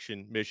to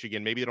sanction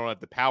Michigan. Maybe they don't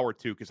have the power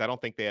to, because I don't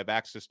think they have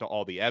access to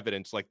all the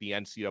evidence like the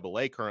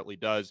NCAA currently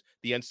does.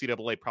 The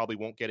NCAA probably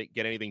won't get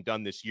anything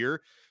done this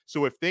year.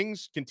 So if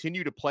things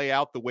continue to play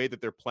out the way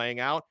that they're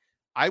playing out,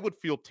 I would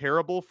feel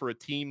terrible for a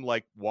team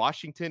like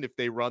Washington if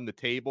they run the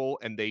table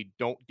and they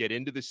don't get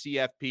into the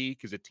CFP,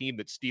 because a team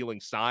that's stealing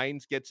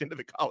signs gets into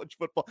the college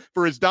football.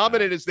 For as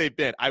dominant as they've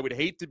been, I would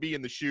hate to be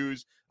in the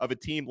shoes of a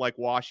team like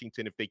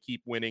Washington if they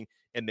keep winning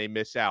and they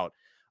miss out.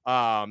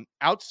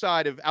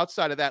 Outside of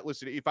that,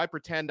 listen, if I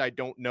pretend I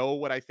don't know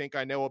what I think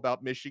I know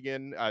about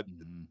Michigan,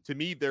 to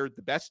me, they're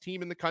the best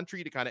team in the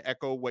country, to kind of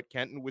echo what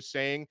Kenton was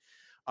saying.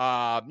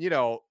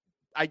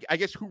 I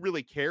guess who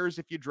really cares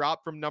if you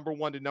drop from number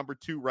 1 to number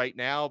 2 right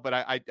now? But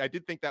I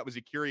did think that was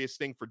a curious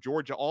thing for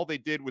Georgia. All they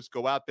did was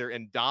go out there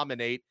and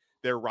dominate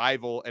their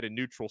rival at a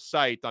neutral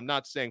site. I'm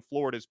not saying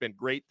Florida's been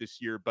great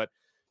this year, but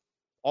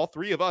all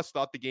three of us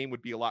thought the game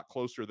would be a lot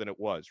closer than it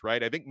was,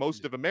 right? I think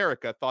most of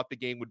America thought the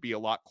game would be a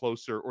lot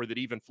closer, or that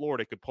even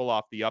Florida could pull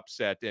off the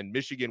upset, and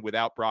Michigan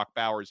without Brock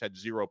Bowers had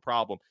zero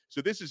problem.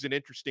 So this is an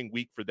interesting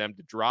week for them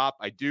to drop.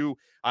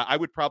 I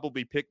would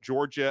probably pick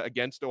Georgia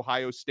against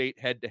Ohio State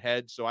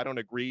head-to-head, so I don't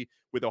agree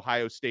with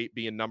Ohio State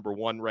being number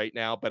 1 right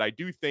now, but I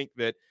do think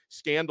that,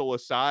 scandal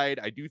aside,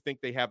 I do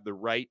think they have the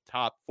right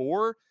top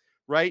 4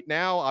 right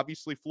now.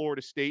 Obviously,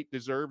 Florida State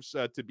deserves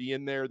to be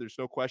in there. There's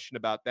no question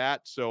about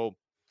that. So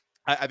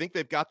I think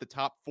they've got the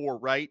top 4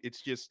 right.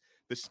 It's just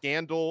the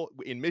scandal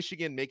in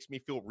Michigan makes me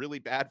feel really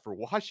bad for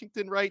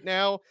Washington right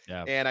now.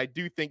 Yeah. And I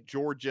do think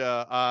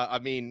Georgia,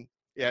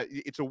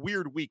 it's a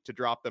weird week to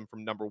drop them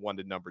from number 1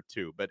 to number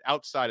 2. But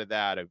outside of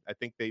that, I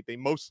think they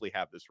mostly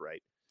have this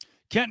right.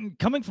 Kenton,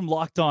 coming from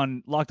Locked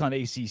On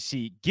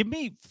ACC, give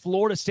me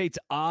Florida State's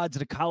odds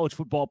at a college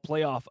football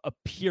playoff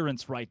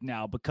appearance right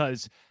now,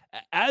 because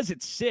as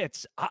it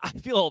sits, I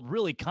feel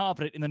really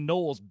confident in the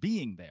Noles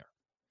being there.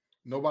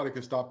 Nobody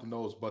can stop the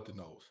Noles but the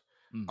Noles.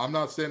 I'm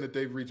not saying that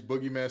they've reached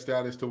boogeyman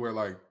status to where,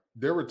 like,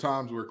 there were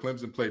times where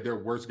Clemson played their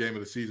worst game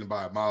of the season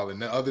by a mile,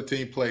 and the other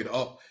team played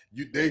up.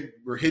 They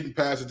were hitting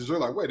passes. They're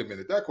like, wait a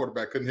minute, that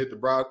quarterback couldn't hit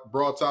the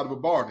broadside of a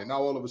barn, and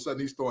now all of a sudden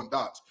he's throwing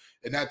dots,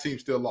 and that team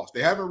still lost.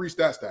 They haven't reached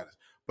that status,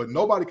 but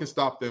nobody can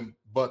stop them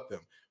but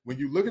them. When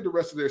you look at the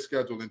rest of their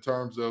schedule in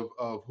terms of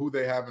who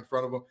they have in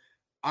front of them,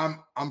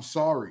 I'm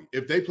sorry.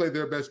 If they play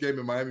their best game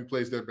and Miami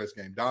plays their best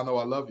game, Dono,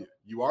 I love you.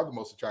 You are the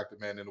most attractive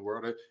man in the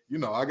world.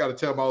 I got to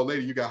tell my old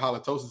lady you got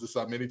halitosis or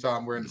something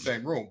anytime we're in the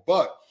same room.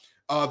 But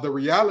the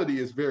reality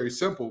is very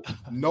simple.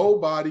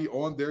 Nobody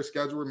on their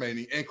schedule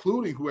remaining,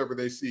 including whoever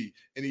they see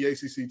in the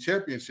ACC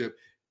championship,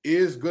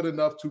 is good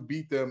enough to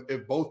beat them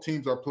if both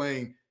teams are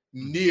playing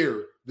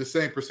near the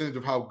same percentage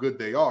of how good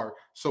they are.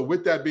 So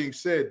with that being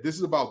said, this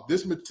is about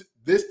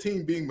this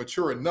team being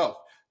mature enough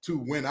to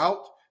win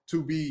out,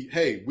 to be,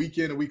 hey, week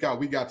in and week out,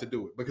 we got to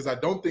do it. Because I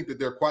don't think that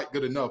they're quite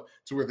good enough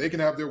to where they can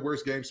have their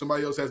worst game,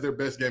 somebody else has their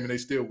best game, and they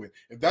still win.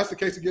 If that's the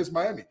case against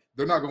Miami,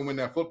 they're not going to win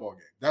that football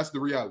game. That's the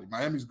reality.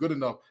 Miami's good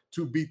enough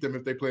to beat them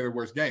if they play their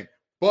worst game.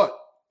 But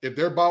if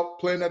they're about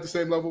playing at the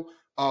same level,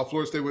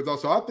 Florida State wins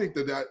also. I think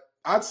that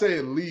I'd say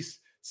at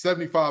least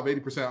 75,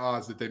 80%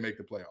 odds that they make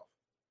the playoff.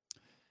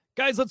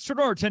 Guys, let's turn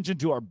our attention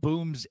to our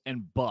booms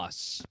and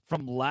busts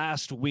from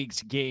last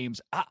week's games.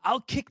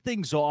 I'll kick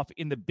things off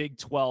in the Big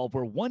 12,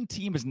 where one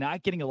team is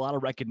not getting a lot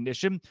of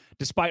recognition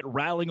despite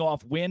rattling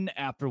off win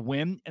after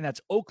win, and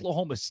that's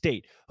Oklahoma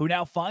State, who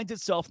now finds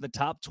itself in the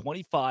top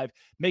 25,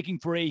 making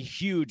for a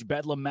huge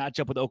Bedlam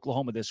matchup with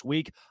Oklahoma this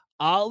week.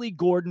 Ollie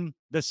Gordon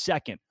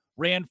II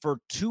ran for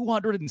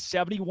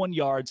 271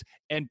 yards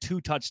and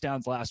 2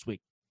 touchdowns last week.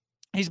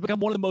 He's become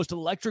one of the most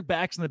electric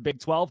backs in the Big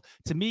 12.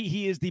 To me,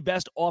 he is the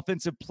best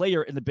offensive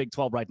player in the Big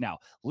 12 right now.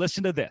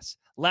 Listen to this.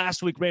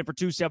 Last week ran for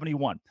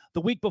 271.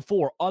 The week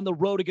before, on the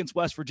road against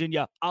West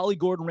Virginia, Ollie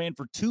Gordon ran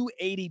for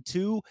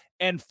 282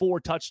 and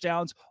 4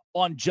 touchdowns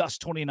on just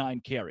 29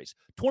 carries.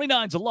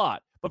 29's a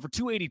lot, but for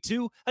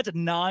 282, that's a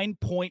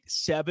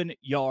 9.7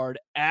 yard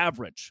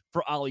average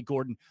for Ollie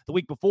Gordon. The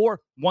week before,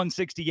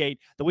 168.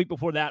 The week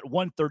before that,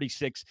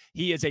 136.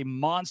 He is a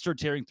monster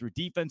tearing through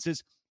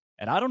defenses.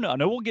 And I don't know. I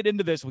know we'll get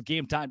into this with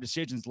game time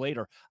decisions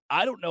later.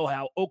 I don't know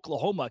how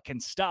Oklahoma can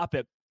stop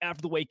it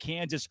after the way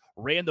Kansas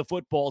ran the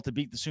football to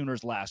beat the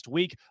Sooners last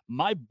week.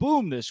 My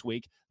boom this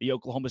week, the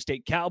Oklahoma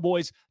State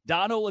Cowboys.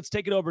 Dono, let's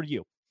take it over to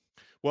you.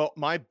 Well,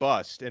 my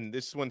bust, and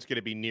this one's going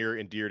to be near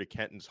and dear to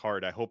Kenton's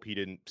heart. I hope he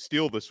didn't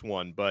steal this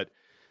one, but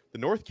the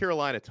North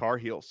Carolina Tar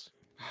Heels.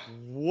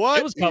 What?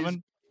 It was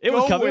coming. It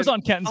was coming. It was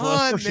on Kenton's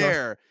list for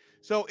sure.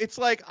 So it's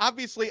like,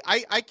 obviously,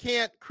 I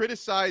can't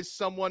criticize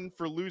someone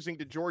for losing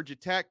to Georgia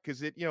Tech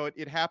because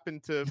it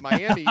happened to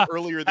Miami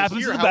earlier this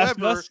year.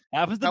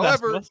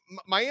 However,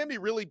 Miami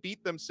really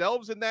beat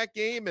themselves in that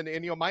game,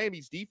 and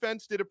Miami's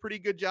defense did a pretty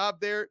good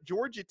job there.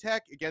 Georgia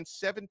Tech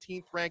against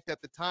 17th ranked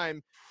at the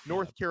time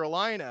North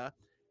Carolina,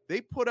 they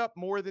put up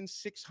more than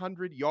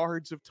 600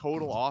 yards of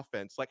total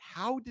offense. Like,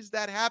 how does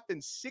that happen?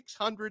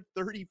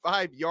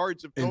 635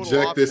 yards of total offense.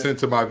 Inject this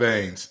into my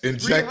veins.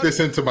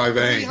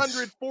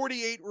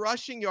 348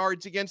 rushing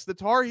yards against the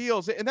Tar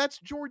Heels. And that's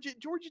Georgia.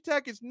 Georgia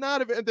Tech is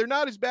they're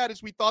not as bad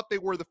as we thought they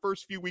were the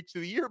first few weeks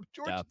of the year, but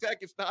Georgia Tech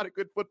is not a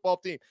good football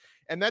team.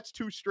 And that's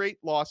 2 straight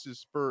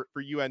losses for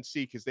UNC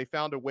because they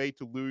found a way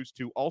to lose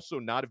to also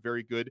not a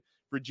very good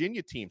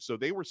Virginia team. So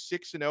they were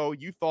 6-0.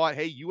 You thought,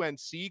 hey,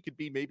 UNC could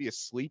be maybe a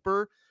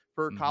sleeper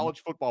for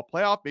college football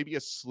playoff, maybe a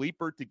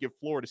sleeper to give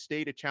Florida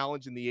State a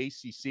challenge in the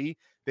ACC.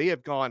 They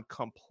have gone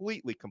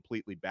completely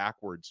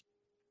backwards.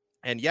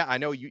 And yeah, I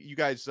know you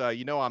guys,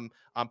 I'm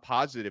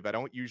positive. I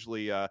don't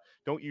usually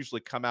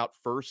come out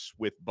first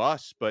with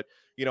bus, but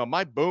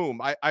my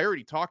boom, I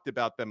already talked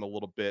about them a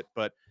little bit,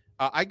 but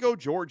I go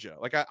Georgia.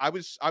 Like I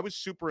was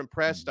super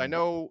impressed. I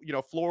know,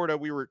 Florida,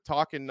 we were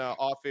talking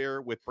off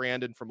air with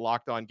Brandon from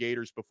Locked On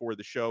Gators before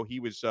the show. He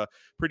was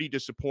pretty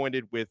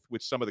disappointed with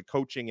some of the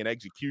coaching and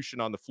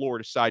execution on the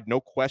Florida side. No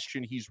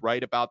question. He's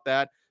right about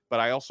that. But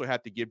I also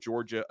have to give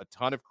Georgia a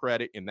ton of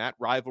credit in that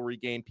rivalry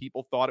game.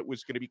 People thought it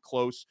was going to be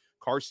close.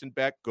 Carson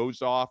Beck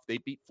goes off. They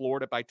beat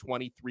Florida by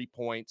 23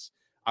 points.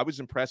 I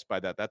was impressed by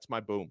that. That's my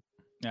boom.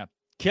 Yeah.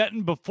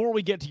 Kenton, before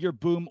we get to your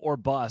boom or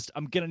bust,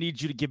 I'm going to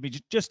need you to give me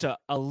just a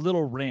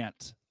little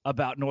rant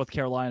about North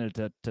Carolina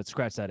to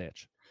scratch that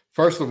itch.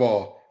 First of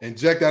all,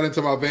 inject that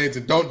into my veins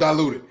and don't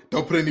dilute it.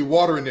 Don't put any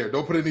water in there.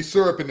 Don't put any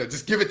syrup in there.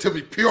 Just give it to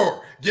me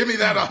pure. Give me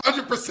that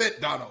 100%,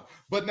 Dono.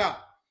 But now,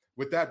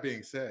 with that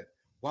being said,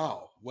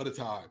 wow, what a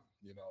time.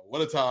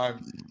 What a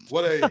time.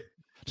 What a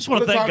just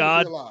want to thank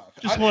God.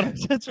 Just want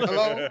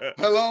to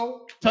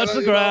hello. Touch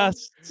the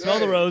grass, smell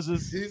the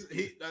roses.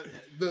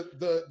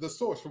 The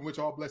source from which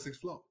all blessings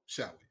flow,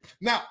 shall we?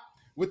 Now,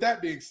 with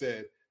that being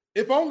said,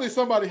 if only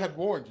somebody had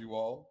warned you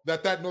all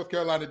that North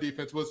Carolina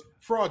defense was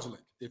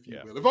fraudulent, if you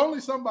will. If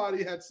only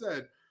somebody had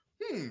said,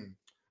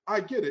 I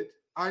get it.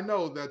 I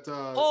know that.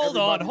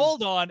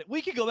 Hold on.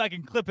 We could go back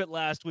and clip it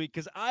last week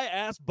because I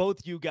asked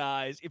both you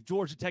guys if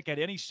Georgia Tech had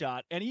any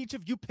shot, and each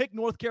of you picked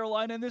North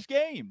Carolina in this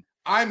game.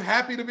 I'm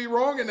happy to be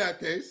wrong in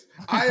that case.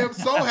 I am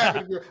so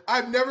happy to be wrong.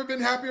 I've never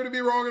been happier to be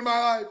wrong in my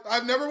life.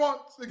 I've never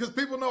once, because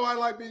people know I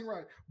like being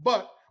right.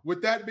 But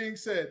with that being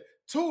said,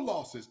 2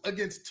 losses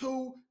against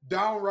 2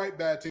 downright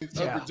bad teams.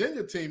 A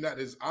Virginia team that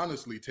is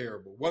honestly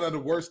terrible. One of the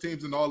worst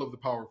teams in all of the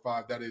Power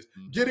 5 that is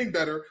getting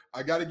better.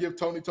 I got to give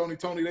Tony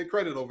their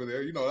credit over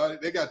there.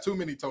 They got too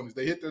many Tonys.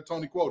 They hit their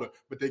Tony quota,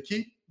 but they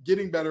keep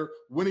getting better,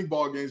 winning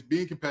ball games,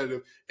 being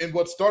competitive. And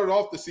what started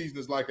off the season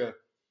is like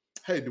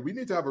hey, do we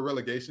need to have a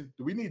relegation?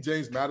 Do we need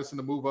James Madison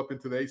to move up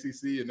into the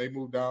ACC and they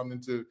move down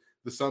into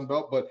the Sun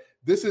Belt? But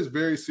this is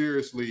very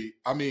seriously,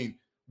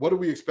 what do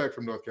we expect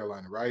from North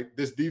Carolina, right?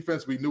 This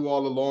defense we knew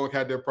all along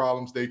had their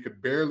problems. They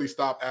could barely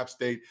stop App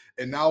State.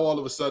 And now all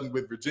of a sudden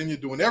with Virginia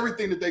doing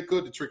everything that they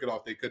could to trick it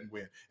off, they couldn't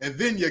win. And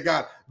then you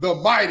got the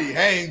mighty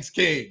Haynes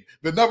King,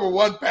 the number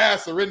 1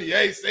 passer in the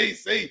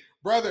ACC.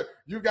 Brother,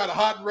 you got a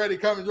hot and ready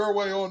coming your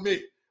way on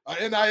me.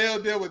 An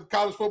NIL deal with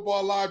College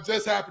Football Live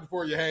just happened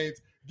for you, Haynes.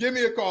 Give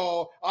me a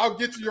call. I'll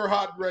get you your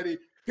hot and ready.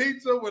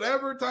 Pizza,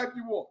 whatever type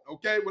you want,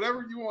 okay?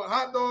 Whatever you want.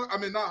 Hot dog,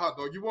 not hot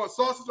dog. You want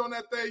sausage on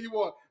that thing? You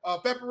want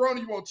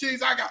pepperoni? You want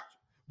cheese? I got you.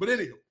 But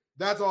anywho,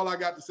 that's all I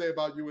got to say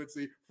about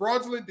UNC.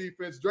 Fraudulent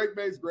defense. Drake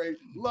May's great.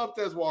 Love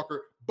Tez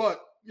Walker.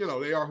 But,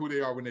 they are who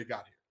they are when they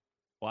got here.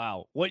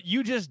 Wow. What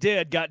you just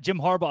did got Jim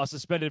Harbaugh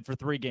suspended for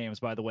 3 games,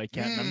 by the way,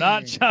 Kenton.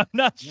 I'm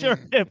not sure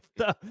if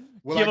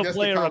well, give I a guess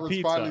player the a cowards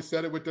pizza. finally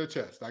said it with their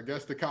chest. I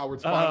guess the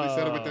cowards finally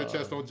said it with their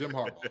chest on Jim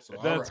Harbaugh. So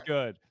That's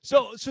good.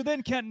 So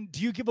then, Kenton,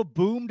 do you give a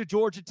boom to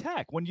Georgia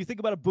Tech? When you think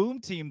about a boom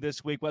team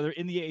this week, whether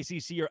in the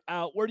ACC or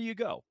out, where do you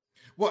go?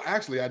 Well,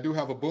 actually, I do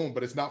have a boom,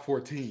 but it's not for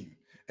a team.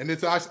 And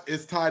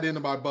it's tied into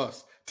my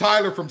bus.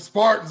 Tyler from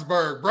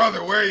Spartansburg.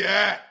 Brother, where you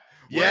at?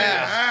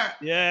 Yeah.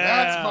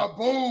 That's my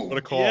boom. What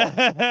a call.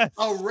 Yes.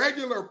 A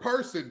regular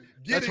person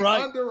getting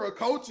under a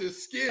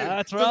coach's skin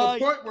to the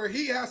point where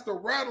he has to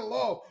rattle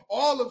off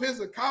all of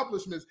his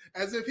accomplishments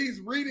as if he's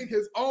reading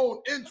his own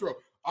intro.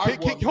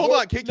 Hold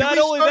on.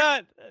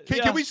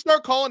 Can we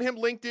start calling him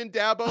LinkedIn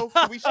Dabo?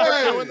 Can we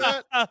start doing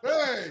that?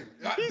 Hey,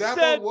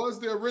 Dabo was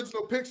the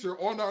original picture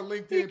on our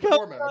LinkedIn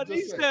format.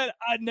 He said,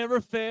 I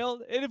never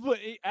failed. And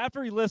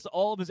after he lists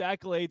all of his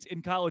accolades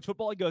in college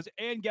football, he goes,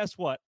 and guess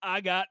what?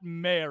 I got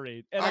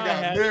married. And I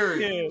got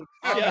married. Kids.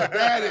 I'm a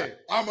daddy.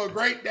 I'm a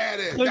great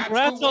daddy.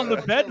 Congrats on the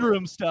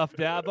bedroom stuff,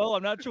 Dabo.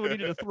 I'm not sure we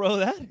needed to throw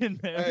that in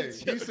there. Hey,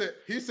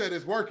 he said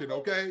it's working,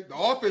 okay? The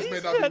offense may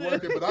not be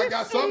working, but I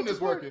got something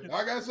that's working.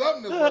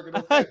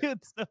 Okay?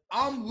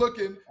 I'm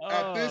looking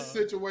at this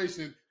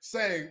situation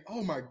saying,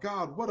 oh my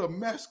God, what a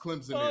mess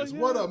Clemson is. Yeah.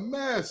 What a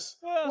mess.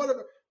 Yeah.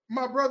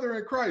 My brother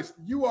in Christ,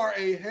 you are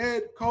a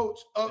head coach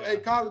of a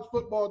college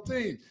football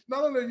team.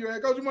 Not only are you a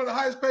head coach, you're one of the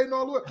highest paid in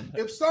all the world.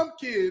 If some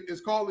kid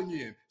is calling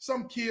in,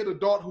 some kid,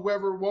 adult,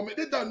 whoever, woman,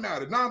 it doesn't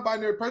matter.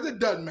 Non-binary person, it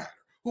doesn't matter.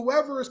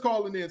 Whoever is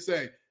calling in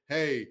saying,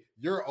 hey,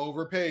 you're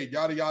overpaid,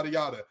 yada, yada,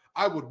 yada.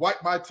 I would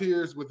wipe my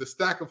tears with a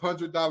stack of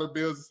 $100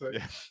 bills and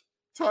say,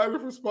 Tyler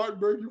from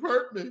Spartanburg, you've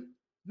hurt me.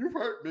 You've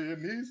hurt me.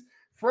 And these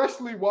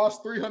freshly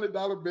washed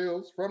 $300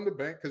 bills from the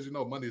bank, because you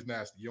know money's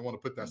nasty. You don't want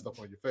to put that stuff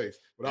on your face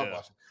without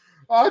washing.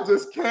 I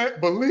just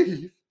can't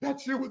believe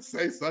that you would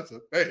say such a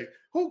thing.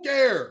 Who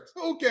cares?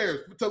 Who cares?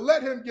 To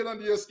let him get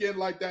under your skin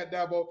like that,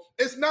 Dabo,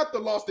 it's not the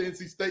loss to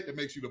NC State that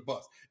makes you the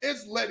bust.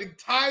 It's letting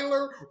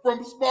Tyler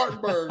from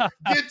Spartanburg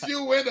get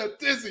you in a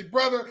dizzy,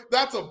 brother.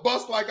 That's a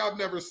bust like I've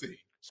never seen.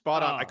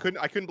 Spot on. I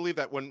couldn't believe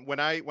that when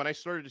I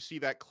started to see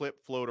that clip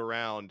float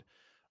around.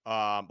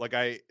 Like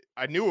I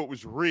knew it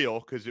was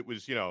real because it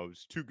was, it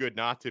was too good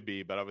not to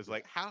be, but I was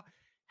like,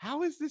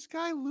 how is this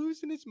guy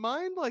losing his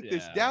mind like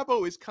this?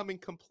 Dabo is coming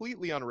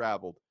completely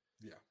unraveled.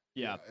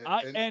 Yeah.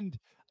 And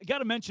I got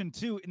to mention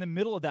too, in the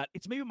middle of that,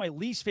 it's maybe my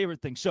least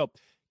favorite thing. So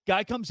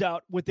guy comes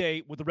out with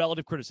a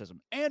relative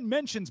criticism and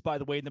mentions, by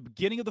the way, in the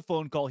beginning of the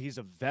phone call, he's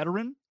a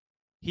veteran.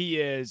 He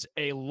is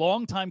a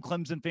longtime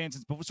Clemson fan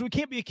since before, so he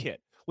can't be a kid.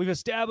 We've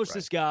established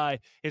this guy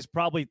is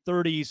probably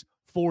 30s,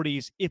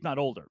 40s, if not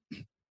older.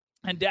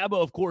 And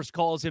Dabo, of course,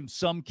 calls him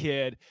some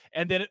kid.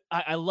 And then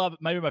I love it.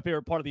 Maybe my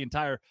favorite part of the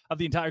entire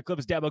clip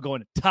is Dabo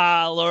going,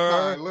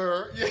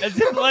 Tyler. Yeah.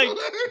 As if, like,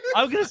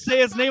 I'm going to say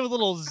his name with a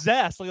little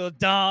zest, like a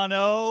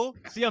Dono.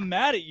 See, I'm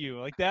mad at you.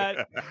 Like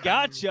that.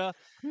 Gotcha.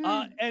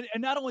 And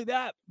not only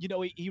that,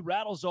 he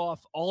rattles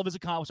off all of his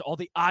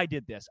accomplishments, I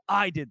did this.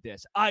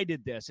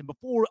 And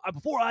before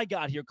I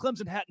got here,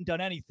 Clemson hadn't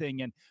done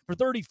anything. And for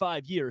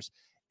 35 years.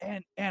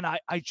 And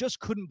I just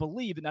couldn't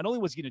believe it. Not only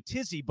was he in a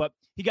tizzy, but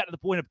he got to the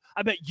point of,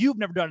 I bet you've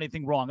never done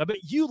anything wrong. I bet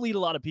you lead a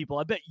lot of people.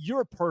 I bet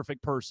you're a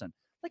perfect person.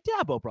 Like,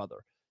 Dabo, brother,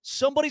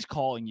 somebody's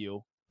calling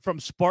you from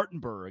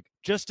Spartanburg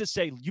just to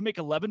say you make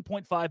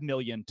 $11.5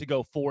 million to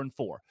go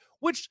 4-4,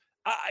 which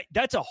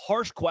that's a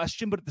harsh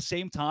question, but at the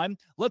same time,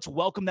 let's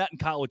welcome that in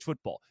college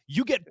football.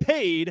 You get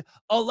paid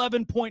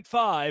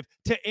 $11.5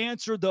 to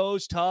answer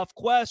those tough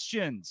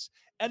questions.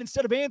 And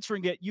instead of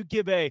answering it, you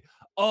give you're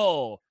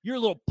a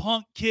little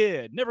punk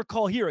kid. Never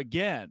call here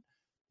again.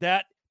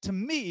 That, to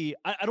me,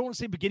 I don't want to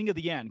say beginning of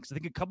the end, because I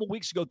think a couple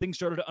weeks ago things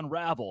started to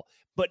unravel.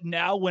 But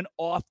now when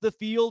off the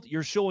field,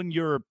 you're showing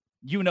your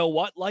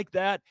you-know-what like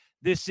that,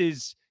 this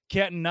is,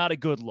 Kenton, not a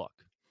good look.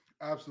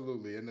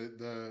 Absolutely. And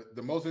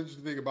the most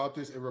interesting thing about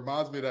this, it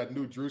reminds me of that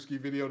new Drewski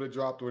video that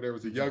dropped where there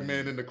was a young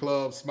man in the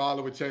club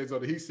smiling with chains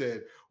on it. He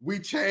said, we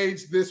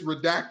changed this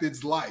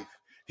redacted's life.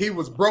 He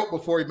was broke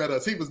before he met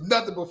us. He was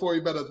nothing before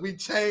he met us. We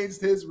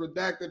changed his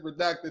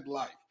redacted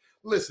life.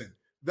 Listen,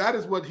 that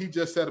is what he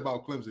just said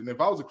about Clemson. If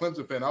I was a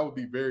Clemson fan, I would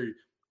be very,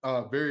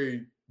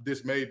 very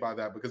dismayed by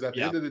that, because at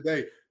the end of the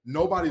day,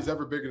 nobody's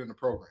ever bigger than the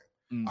program.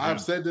 Mm-hmm.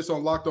 I've said this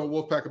on Locked On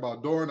Wolfpack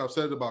about Doran. I've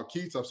said it about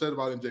Keats. I've said it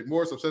about MJ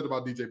Morris. I've said it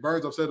about DJ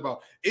Burns. I've said it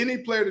about any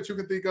player that you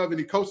can think of,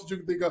 any coach that you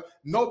can think of.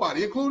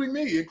 Nobody, including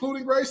me,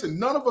 including Grayson.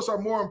 None of us are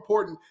more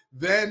important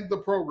than the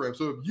program.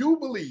 So if you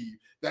believe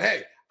that,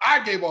 hey,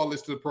 I gave all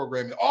this to the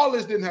program and all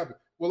this didn't happen.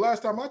 Well,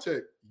 last time I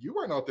checked, you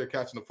weren't out there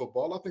catching the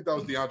football. I think that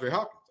was DeAndre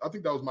Hopkins. I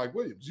think that was Mike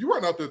Williams. You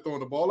weren't out there throwing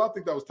the ball. I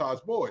think that was Taj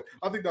Boyd.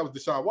 I think that was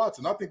Deshaun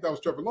Watson. I think that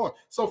was Trevor Lawrence.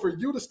 So for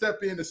you to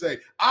step in and say,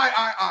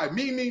 I,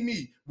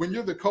 me, when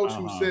you're the coach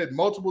who said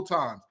multiple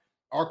times,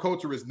 our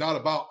culture is not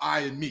about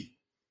I and me.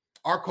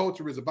 Our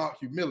culture is about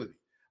humility.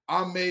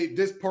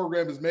 This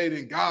program is made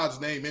in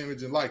God's name,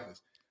 image, and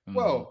likeness. Mm-hmm.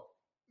 Well,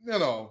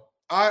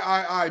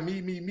 I,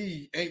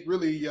 me ain't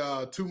really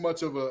too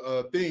much of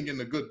a thing in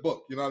the good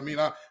book. You know what I mean?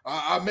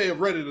 I may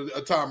have read it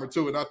a time or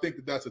two, and I think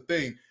that that's a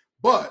thing.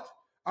 But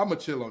I'm going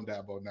to chill on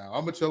Dabo now.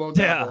 I'm going to chill on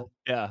Dabo.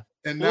 Yeah.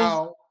 And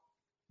now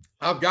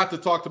I've got to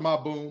talk to my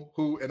boom,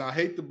 and I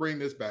hate to bring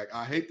this back.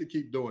 I hate to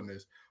keep doing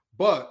this,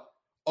 but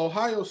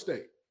Ohio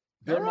State,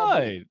 they're my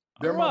boom.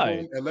 They're my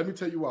boom. And let me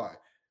tell you why.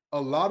 A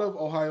lot of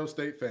Ohio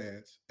State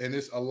fans, and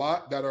it's a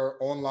lot that are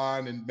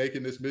online and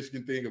making this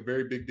Michigan thing a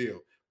very big deal.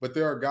 But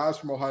there are guys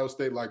from Ohio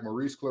State like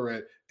Maurice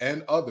Claret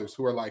and others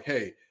who are like,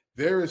 hey,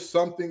 there is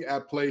something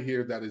at play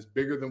here that is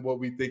bigger than what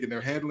we think. And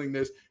they're handling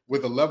this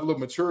with a level of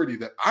maturity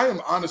that I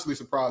am honestly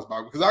surprised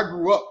by, because I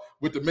grew up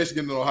with the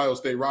Michigan and Ohio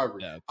State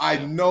rivalry. Yeah. I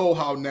know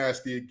how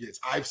nasty it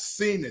gets. I've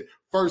seen it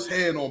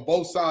firsthand on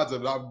both sides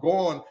of it. I've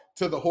gone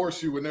to the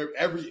Horseshoe and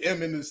every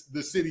M in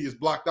the city is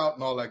blocked out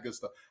and all that good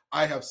stuff.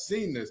 I have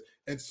seen this.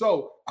 And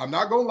so I'm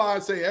not going to lie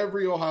and say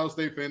every Ohio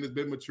State fan has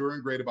been mature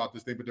and great about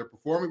this thing, but they're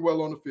performing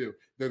well on the field.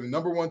 They're the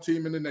number one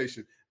team in the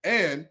nation.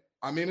 And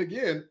I mean,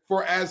 again,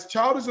 for as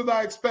childish as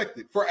I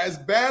expected, for as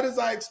bad as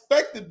I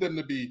expected them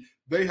to be,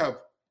 they have,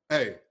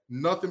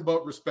 nothing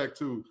but respect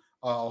to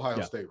Ohio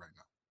State right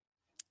now.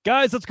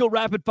 Guys, let's go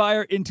rapid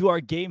fire into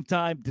our game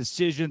time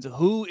decisions.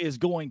 Who is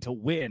going to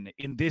win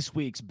in this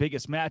week's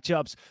biggest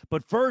matchups?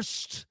 But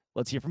first,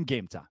 let's hear from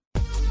Game Time.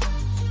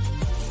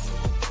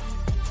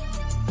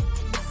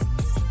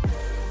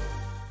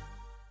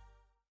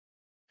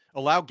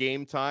 Allow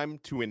Game Time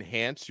to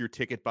enhance your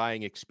ticket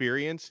buying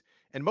experience.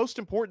 And most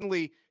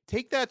importantly,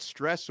 take that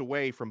stress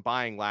away from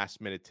buying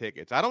last-minute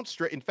tickets. I don't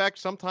stress. In fact,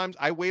 sometimes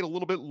I wait a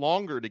little bit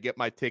longer to get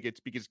my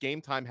tickets because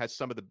Game Time has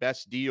some of the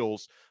best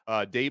deals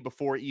day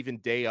before, even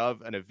day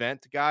of an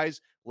event. Guys,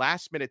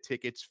 last-minute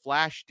tickets,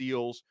 flash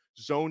deals,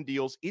 zone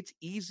deals. It's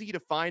easy to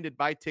find and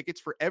buy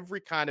tickets for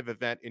every kind of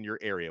event in your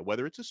area,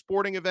 whether it's a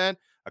sporting event,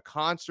 a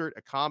concert,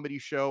 a comedy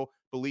show.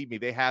 Believe me,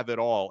 they have it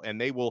all, and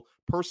they will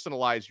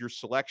personalize your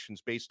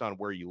selections based on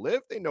where you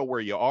live. They know where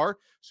you are,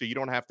 so you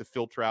don't have to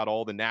filter out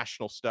all the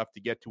national stuff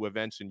to get to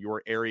events in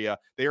your area.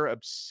 They are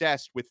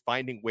obsessed with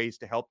finding ways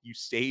to help you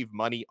save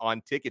money on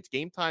tickets.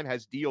 Game Time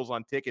has deals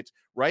on tickets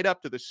right up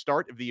to the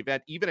start of the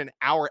event, even an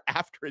hour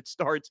after it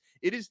starts.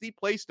 It is the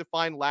place to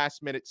find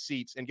last-minute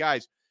seats. And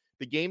guys,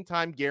 the Game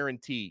Time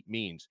guarantee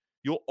means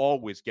you'll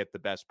always get the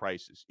best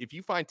prices. If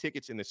you find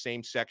tickets in the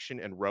same section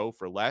and row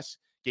for less,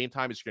 Game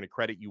Time is going to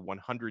credit you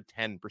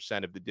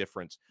 110% of the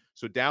difference.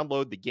 So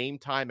download the Game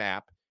Time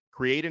app,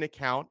 create an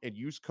account, and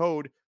use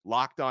code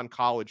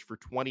LOCKEDONCollege for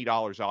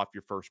 $20 off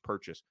your first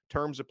purchase.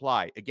 Terms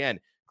apply. Again,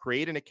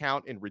 create an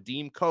account and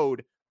redeem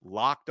code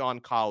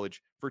LOCKEDONCollege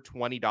for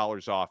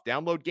 $20 off.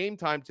 Download Game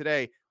Time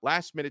today.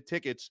 Last-minute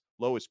tickets,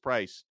 lowest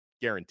price,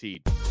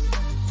 guaranteed.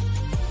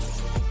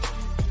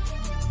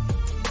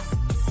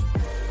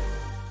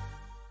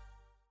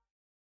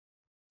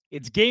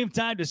 It's Game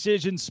Time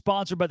Decisions,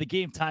 sponsored by the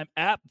Game Time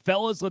app.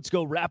 Fellas, let's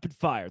go rapid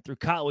fire through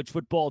college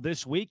football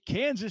this week.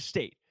 Kansas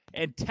State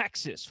and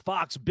Texas.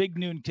 Fox big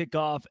noon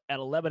kickoff at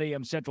 11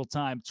 a.m. Central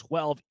Time,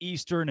 12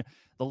 Eastern.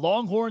 The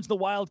Longhorns, the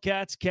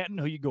Wildcats. Kenton,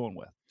 who you going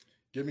with?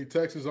 Give me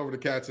Texas over the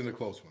Cats in a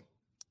close one.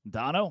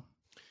 Dono?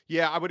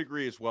 Yeah, I would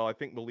agree as well. I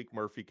think Malik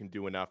Murphy can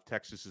do enough.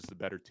 Texas is the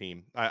better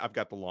team. I've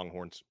got the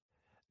Longhorns.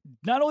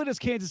 Not only does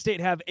Kansas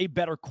State have a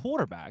better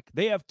quarterback,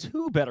 they have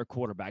two better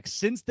quarterbacks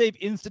since they've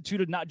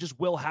instituted not just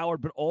Will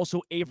Howard, but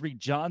also Avery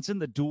Johnson,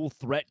 the dual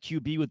threat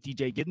QB with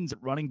DJ Giddens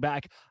at running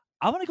back.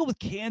 I'm going to go with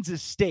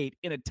Kansas State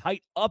in a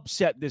tight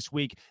upset this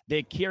week.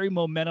 They carry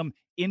momentum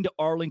into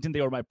Arlington.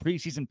 They were my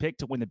preseason pick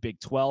to win the Big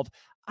 12.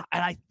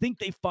 And I think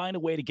they find a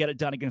way to get it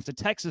done against a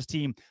Texas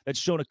team that's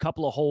shown a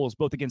couple of holes,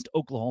 both against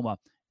Oklahoma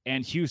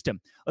and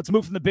Houston. Let's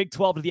move from the Big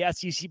 12 to the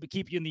SEC, but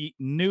keep you in the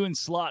noon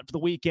slot for the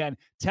weekend.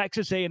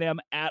 Texas A&M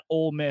at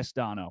Ole Miss,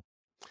 Dono.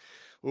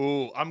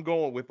 Ooh, I'm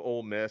going with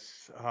Ole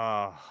Miss.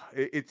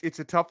 It's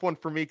a tough one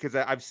for me because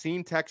I've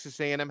seen Texas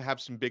A&M have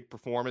some big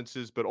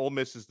performances, but Ole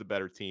Miss is the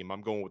better team.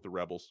 I'm going with the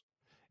Rebels.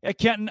 Yeah,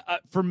 Kenton,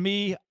 for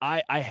me,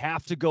 I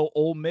have to go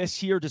Ole Miss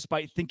here,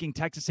 despite thinking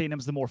Texas A&M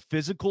is the more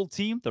physical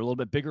team. They're a little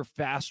bit bigger,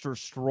 faster,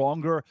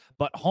 stronger,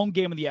 but home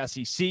game in the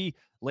SEC.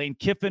 Lane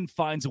Kiffin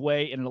finds a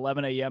way in an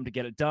 11 a.m. to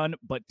get it done,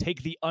 but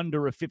take the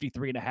under of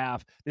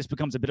 53.5. This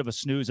becomes a bit of a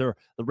snoozer.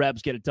 The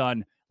Rebs get it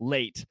done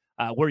late.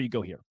 Where do you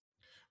go here?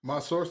 My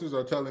sources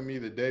are telling me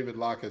that David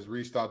Locke has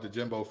reached out to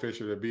Jimbo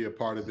Fisher to be a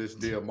part of this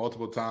deal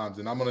multiple times.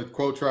 And I'm going to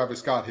quote Travis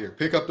Scott here.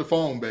 Pick up the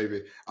phone,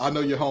 baby. I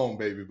know you're home,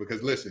 baby,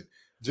 because listen,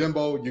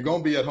 Jimbo, you're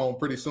going to be at home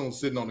pretty soon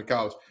sitting on the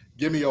couch.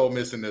 Give me Ole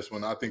Miss in this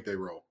one. I think they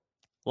roll.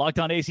 Locked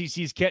on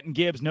ACC's Kenton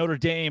Gibbs, Notre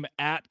Dame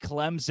at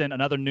Clemson,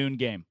 another noon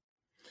game.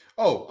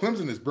 Oh,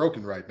 Clemson is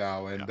broken right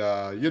now. And,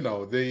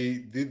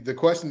 the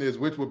question is,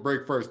 which would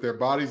break first, their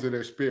bodies or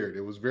their spirit?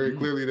 It was very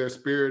clearly their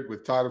spirit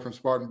with Tyler from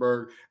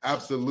Spartanburg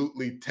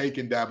absolutely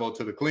taking Dabo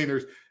to the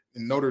cleaners.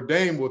 And Notre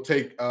Dame will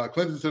take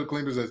Clemson to the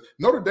cleaners. As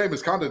Notre Dame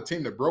is kind of the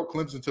team that broke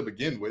Clemson to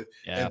begin with.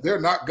 Yeah. And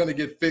they're not going to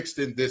get fixed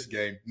in this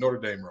game. Notre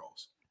Dame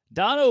rolls.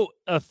 Dono,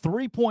 a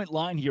 3-point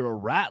line here, a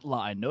rat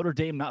line. Notre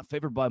Dame not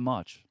favored by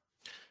much.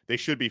 They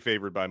should be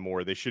favored by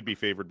more. They should be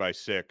favored by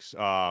 6.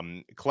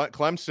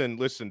 Clemson,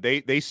 listen,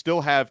 they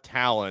still have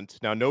talent.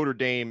 Now, Notre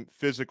Dame,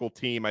 physical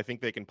team. I think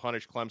they can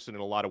punish Clemson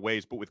in a lot of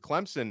ways. But with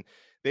Clemson,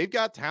 they've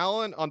got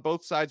talent on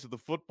both sides of the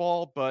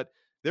football, but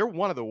they're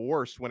one of the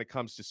worst when it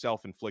comes to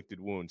self-inflicted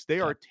wounds. They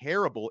are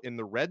terrible in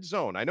the red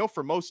zone. I know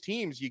for most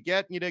teams, you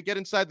get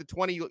inside the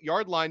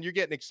 20-yard line, you're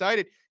getting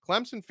excited.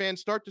 Clemson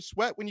fans start to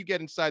sweat when you get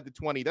inside the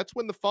 20. That's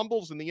when the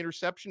fumbles and the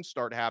interceptions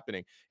start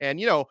happening.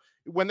 And,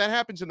 when that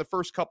happens in the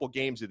first couple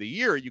games of the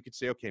year, you could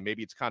say, okay,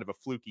 maybe it's kind of a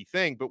fluky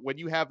thing. But when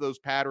you have those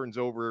patterns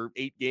over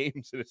 8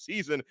 games in a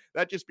season,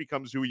 that just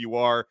becomes who you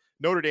are.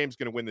 Notre Dame's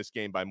going to win this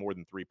game by more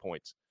than 3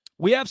 points.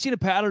 We have seen a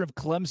pattern of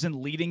Clemson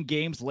leading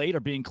games late or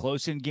being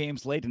close in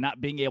games late and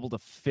not being able to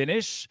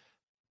finish.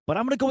 But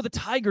I'm going to go with the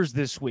Tigers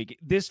this week.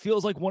 This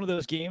feels like one of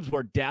those games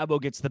where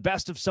Dabo gets the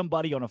best of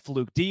somebody on a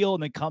fluke deal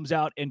and then comes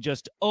out and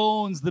just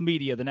owns the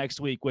media the next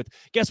week with,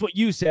 guess what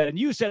you said? And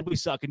you said we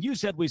suck. And you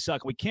said we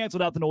suck. We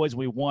canceled out the noise.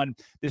 We won.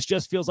 This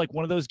just feels like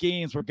one of those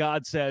games where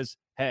God says,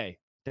 hey,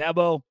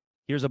 Dabo,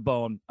 here's a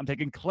bone. I'm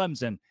taking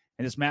Clemson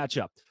in this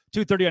matchup.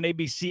 2:30 on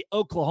ABC,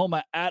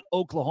 Oklahoma at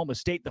Oklahoma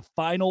State, the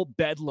final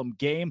Bedlam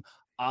game.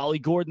 Ollie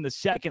Gordon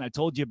II, I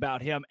told you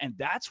about him, and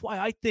that's why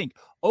I think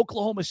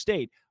Oklahoma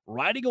State,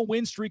 riding a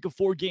win streak of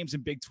 4 games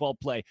in Big 12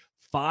 play,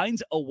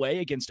 finds a way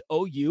against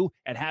OU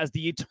and has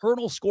the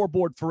eternal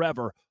scoreboard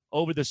forever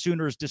over the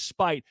Sooners,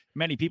 despite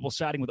many people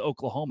siding with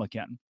Oklahoma,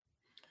 Ken.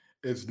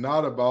 It's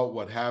not about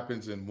what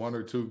happens in 1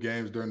 or 2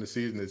 games during the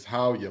season. It's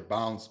how you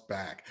bounce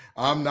back.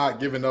 I'm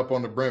not giving up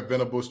on the Brent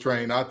Venables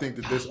train. I think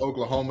that this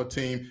Oklahoma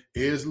team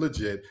is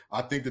legit.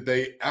 I think that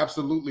they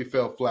absolutely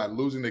fell flat,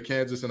 losing to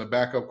Kansas and a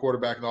backup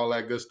quarterback and all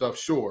that good stuff,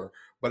 sure.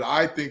 But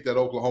I think that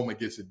Oklahoma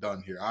gets it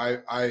done here.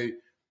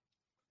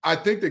 I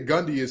think that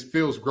Gundy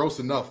feels gross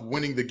enough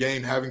winning the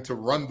game, having to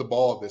run the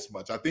ball this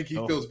much. I think he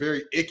feels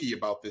very icky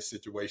about this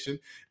situation,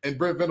 and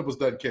Brent Venables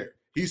doesn't care.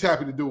 He's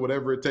happy to do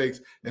whatever it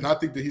takes, and I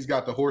think that he's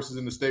got the horses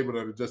in the stable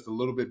that are just a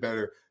little bit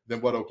better than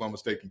what Oklahoma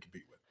State can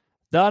compete with.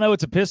 Dono,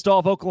 it's a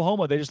pissed-off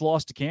Oklahoma. They just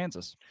lost to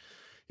Kansas.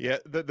 Yeah,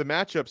 the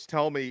matchups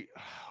tell me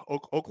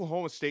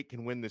Oklahoma State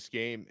can win this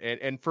game.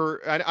 And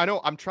I know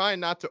I'm trying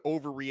not to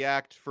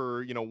overreact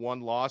for,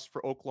 one loss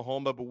for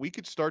Oklahoma, but we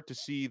could start to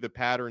see the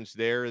patterns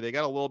there. They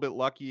got a little bit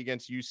lucky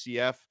against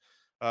UCF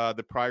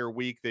the prior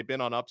week. They've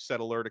been on upset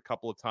alert a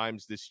couple of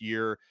times this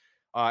year.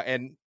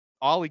 And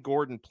Ollie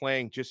Gordon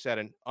playing just at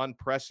an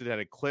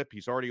unprecedented clip.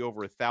 He's already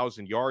over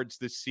 1,000 yards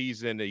this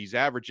season. He's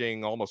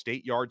averaging almost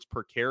 8 yards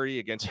per carry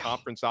against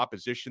conference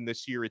opposition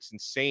this year. It's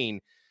insane.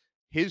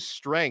 His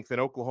strength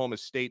and Oklahoma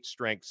State's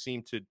strength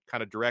seem to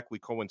kind of directly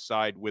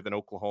coincide with an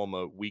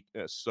Oklahoma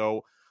weakness.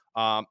 So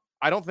I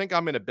don't think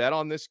I'm going to bet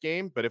on this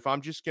game, but if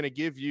I'm just going to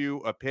give you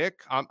a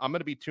pick, I'm going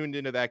to be tuned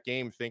into that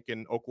game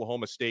thinking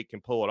Oklahoma State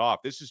can pull it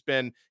off. This has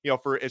been,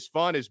 for as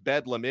fun as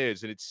Bedlam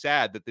is, and it's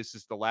sad that this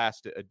is the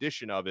last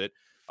edition of it,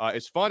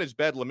 as fun as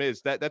Bedlam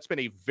is, that's been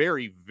a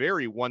very,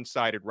 very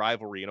one-sided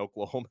rivalry in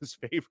Oklahoma's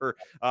favor.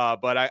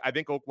 But I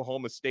think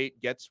Oklahoma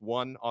State gets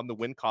one on the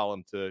win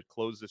column to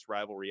close this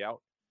rivalry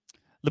out.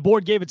 The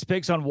board gave its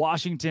picks on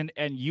Washington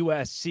and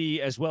USC,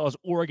 as well as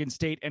Oregon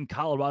State and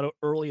Colorado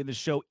early in the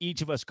show,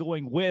 each of us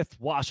going with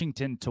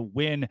Washington to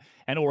win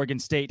and Oregon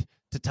State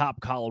to top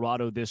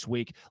Colorado this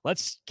week.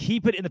 Let's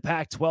keep it in the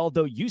Pac-12,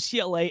 though.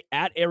 UCLA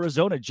at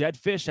Arizona. Jed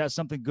Fish has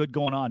something good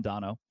going on,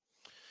 Dono.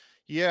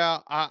 Yeah,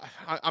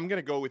 I'm going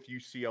to go with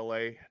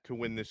UCLA to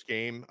win this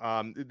game.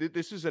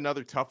 This is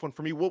another tough one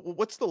for me.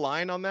 What's the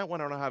line on that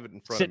one? I don't have it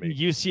in front of me.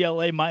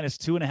 UCLA minus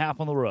 2.5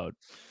 on the road.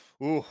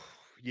 Ooh,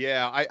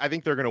 yeah, I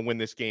think they're going to win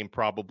this game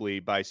probably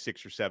by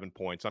 6 or 7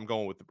 points. I'm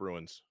going with the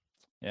Bruins.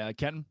 Yeah,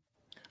 Kenton?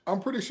 I'm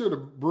pretty sure the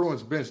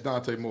Bruins benched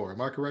Dante Moore.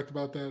 Am I correct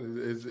about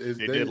that?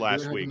 They did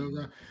last week.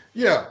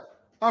 Yeah,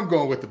 I'm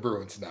going with the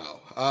Bruins now.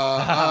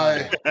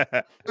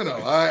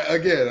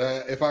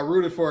 If I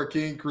rooted for a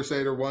King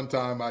Crusader one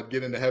time, I'd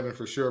get into heaven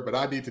for sure, but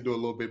I need to do a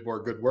little bit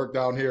more good work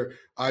down here.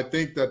 I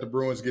think that the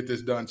Bruins get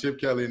this done. Chip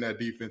Kelly in that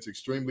defense,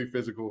 extremely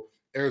physical.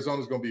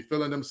 Arizona's going to be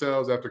feeling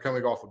themselves after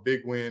coming off a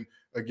big win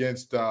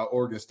against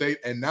Oregon State.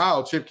 And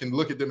now Chip can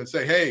look at them and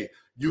say, hey,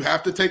 you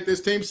have to take this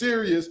team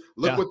serious.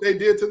 Look what they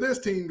did to this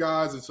team,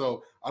 guys. And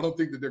so I don't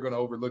think that they're going to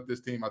overlook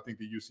this team. I think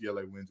the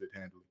UCLA wins it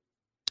handily.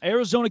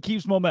 Arizona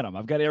keeps momentum.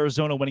 I've got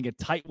Arizona winning a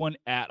tight one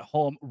at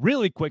home.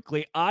 Really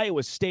quickly,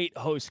 Iowa State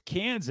hosts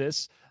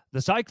Kansas.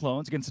 The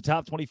Cyclones against the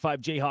top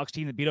 25 Jayhawks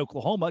team that beat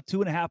Oklahoma,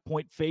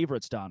 2.5-point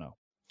favorites, Dono.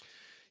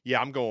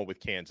 Yeah, I'm going with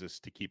Kansas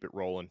to keep it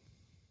rolling.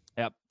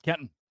 Yep.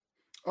 Kenton.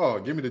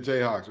 Oh, give me the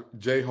Jayhawks.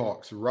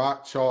 Jayhawks,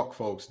 rock chalk,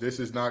 folks. This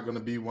is not going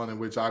to be one in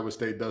which Iowa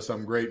State does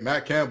something great.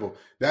 Matt Campbell,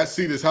 that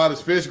seat is hot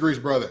as fish grease,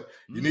 brother.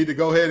 You need to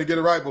go ahead and get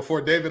it right before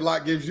David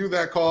Locke gives you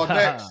that call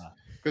next.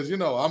 Because,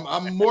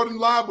 I'm more than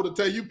liable to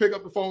tell you pick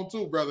up the phone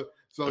too, brother.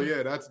 So,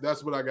 yeah,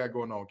 that's what I got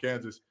going on.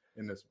 Kansas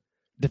in this one.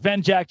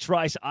 Defend Jack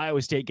Trice.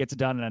 Iowa State gets it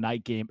done in a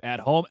night game at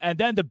home. And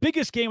then the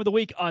biggest game of the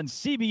week on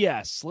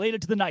CBS,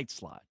 slated to the night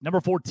slot.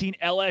 Number 14,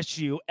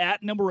 LSU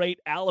at number 8,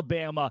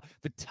 Alabama.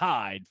 The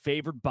Tide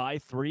favored by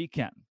 3,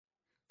 Ken.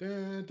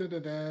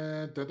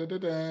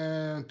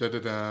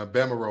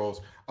 Bama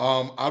rolls.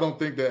 I don't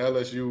think that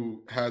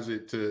LSU has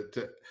it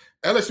to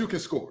LSU can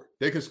score.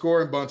 They can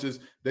score in bunches.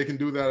 They can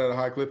do that at a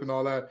high clip and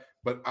all that.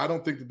 But I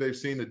don't think that they've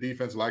seen the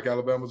defense like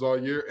Alabama's all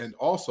year. And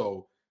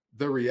also,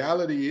 the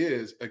reality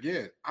is,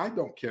 again, I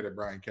don't care that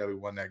Brian Kelly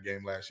won that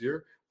game last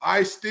year.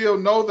 I still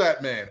know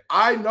that man.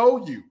 I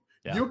know you.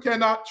 Yeah. You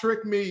cannot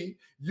trick me.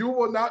 You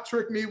will not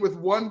trick me with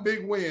one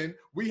big win.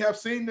 We have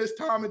seen this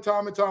time and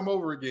time and time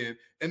over again.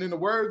 And in the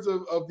words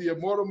of the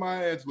immortal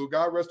Maya Angelou,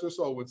 God rest her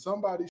soul, when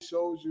somebody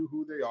shows you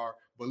who they are,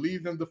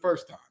 believe them the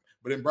first time.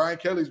 But in Brian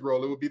Kelly's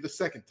role, it would be the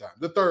second time,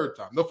 the third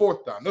time, the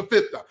fourth time, the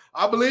fifth time.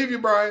 I believe you,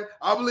 Brian.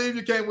 I believe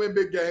you can't win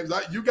big games.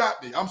 You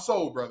got me. I'm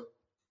sold, brother.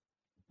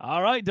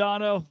 All right,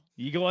 Dono.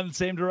 You going the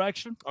same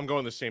direction? I'm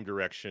going the same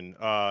direction.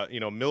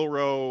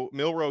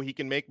 Milroe, he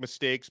can make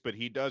mistakes, but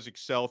he does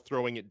excel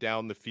throwing it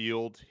down the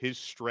field. His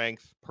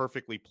strength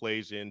perfectly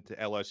plays into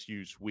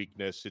LSU's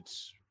weakness.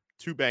 It's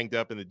too banged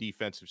up in the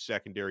defensive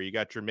secondary. You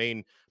got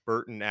Jermaine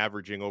Burton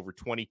averaging over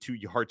 22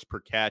 yards per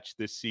catch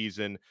this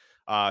season.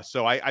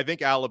 So I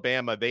think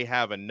Alabama, they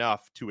have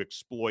enough to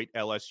exploit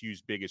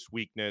LSU's biggest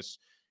weakness.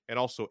 And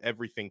also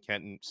everything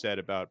Kenton said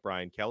about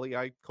Brian Kelly,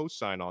 I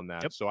co-sign on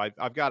that. Yep. So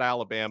I've got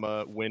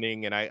Alabama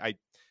winning, and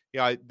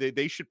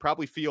they should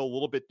probably feel a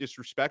little bit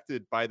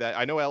disrespected by that.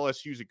 I know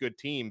LSU's a good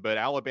team, but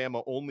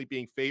Alabama only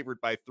being favored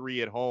by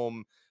 3 at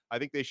home, I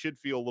think they should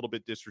feel a little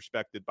bit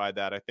disrespected by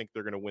that. I think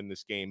they're going to win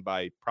this game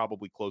by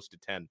probably close to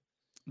 10.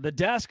 The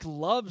desk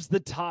loves the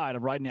Tide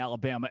of riding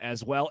Alabama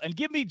as well. And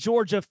give me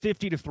Georgia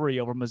 50-3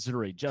 over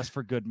Missouri, just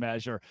for good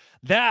measure.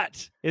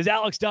 That is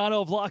Alex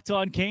Dono of Locked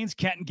On Canes,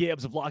 Kenton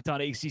Gibbs of Locked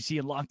On ACC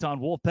and Locked On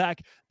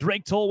Wolfpack,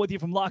 Drake Toll with you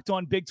from Locked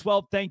On Big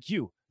 12. Thank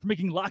you for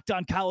making Locked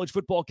On College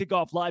Football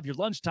Kickoff Live your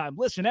lunchtime.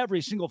 Listen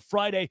every single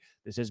Friday.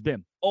 This has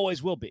been,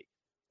 always will be,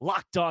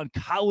 Locked On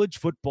College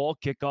Football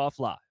Kickoff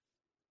Live.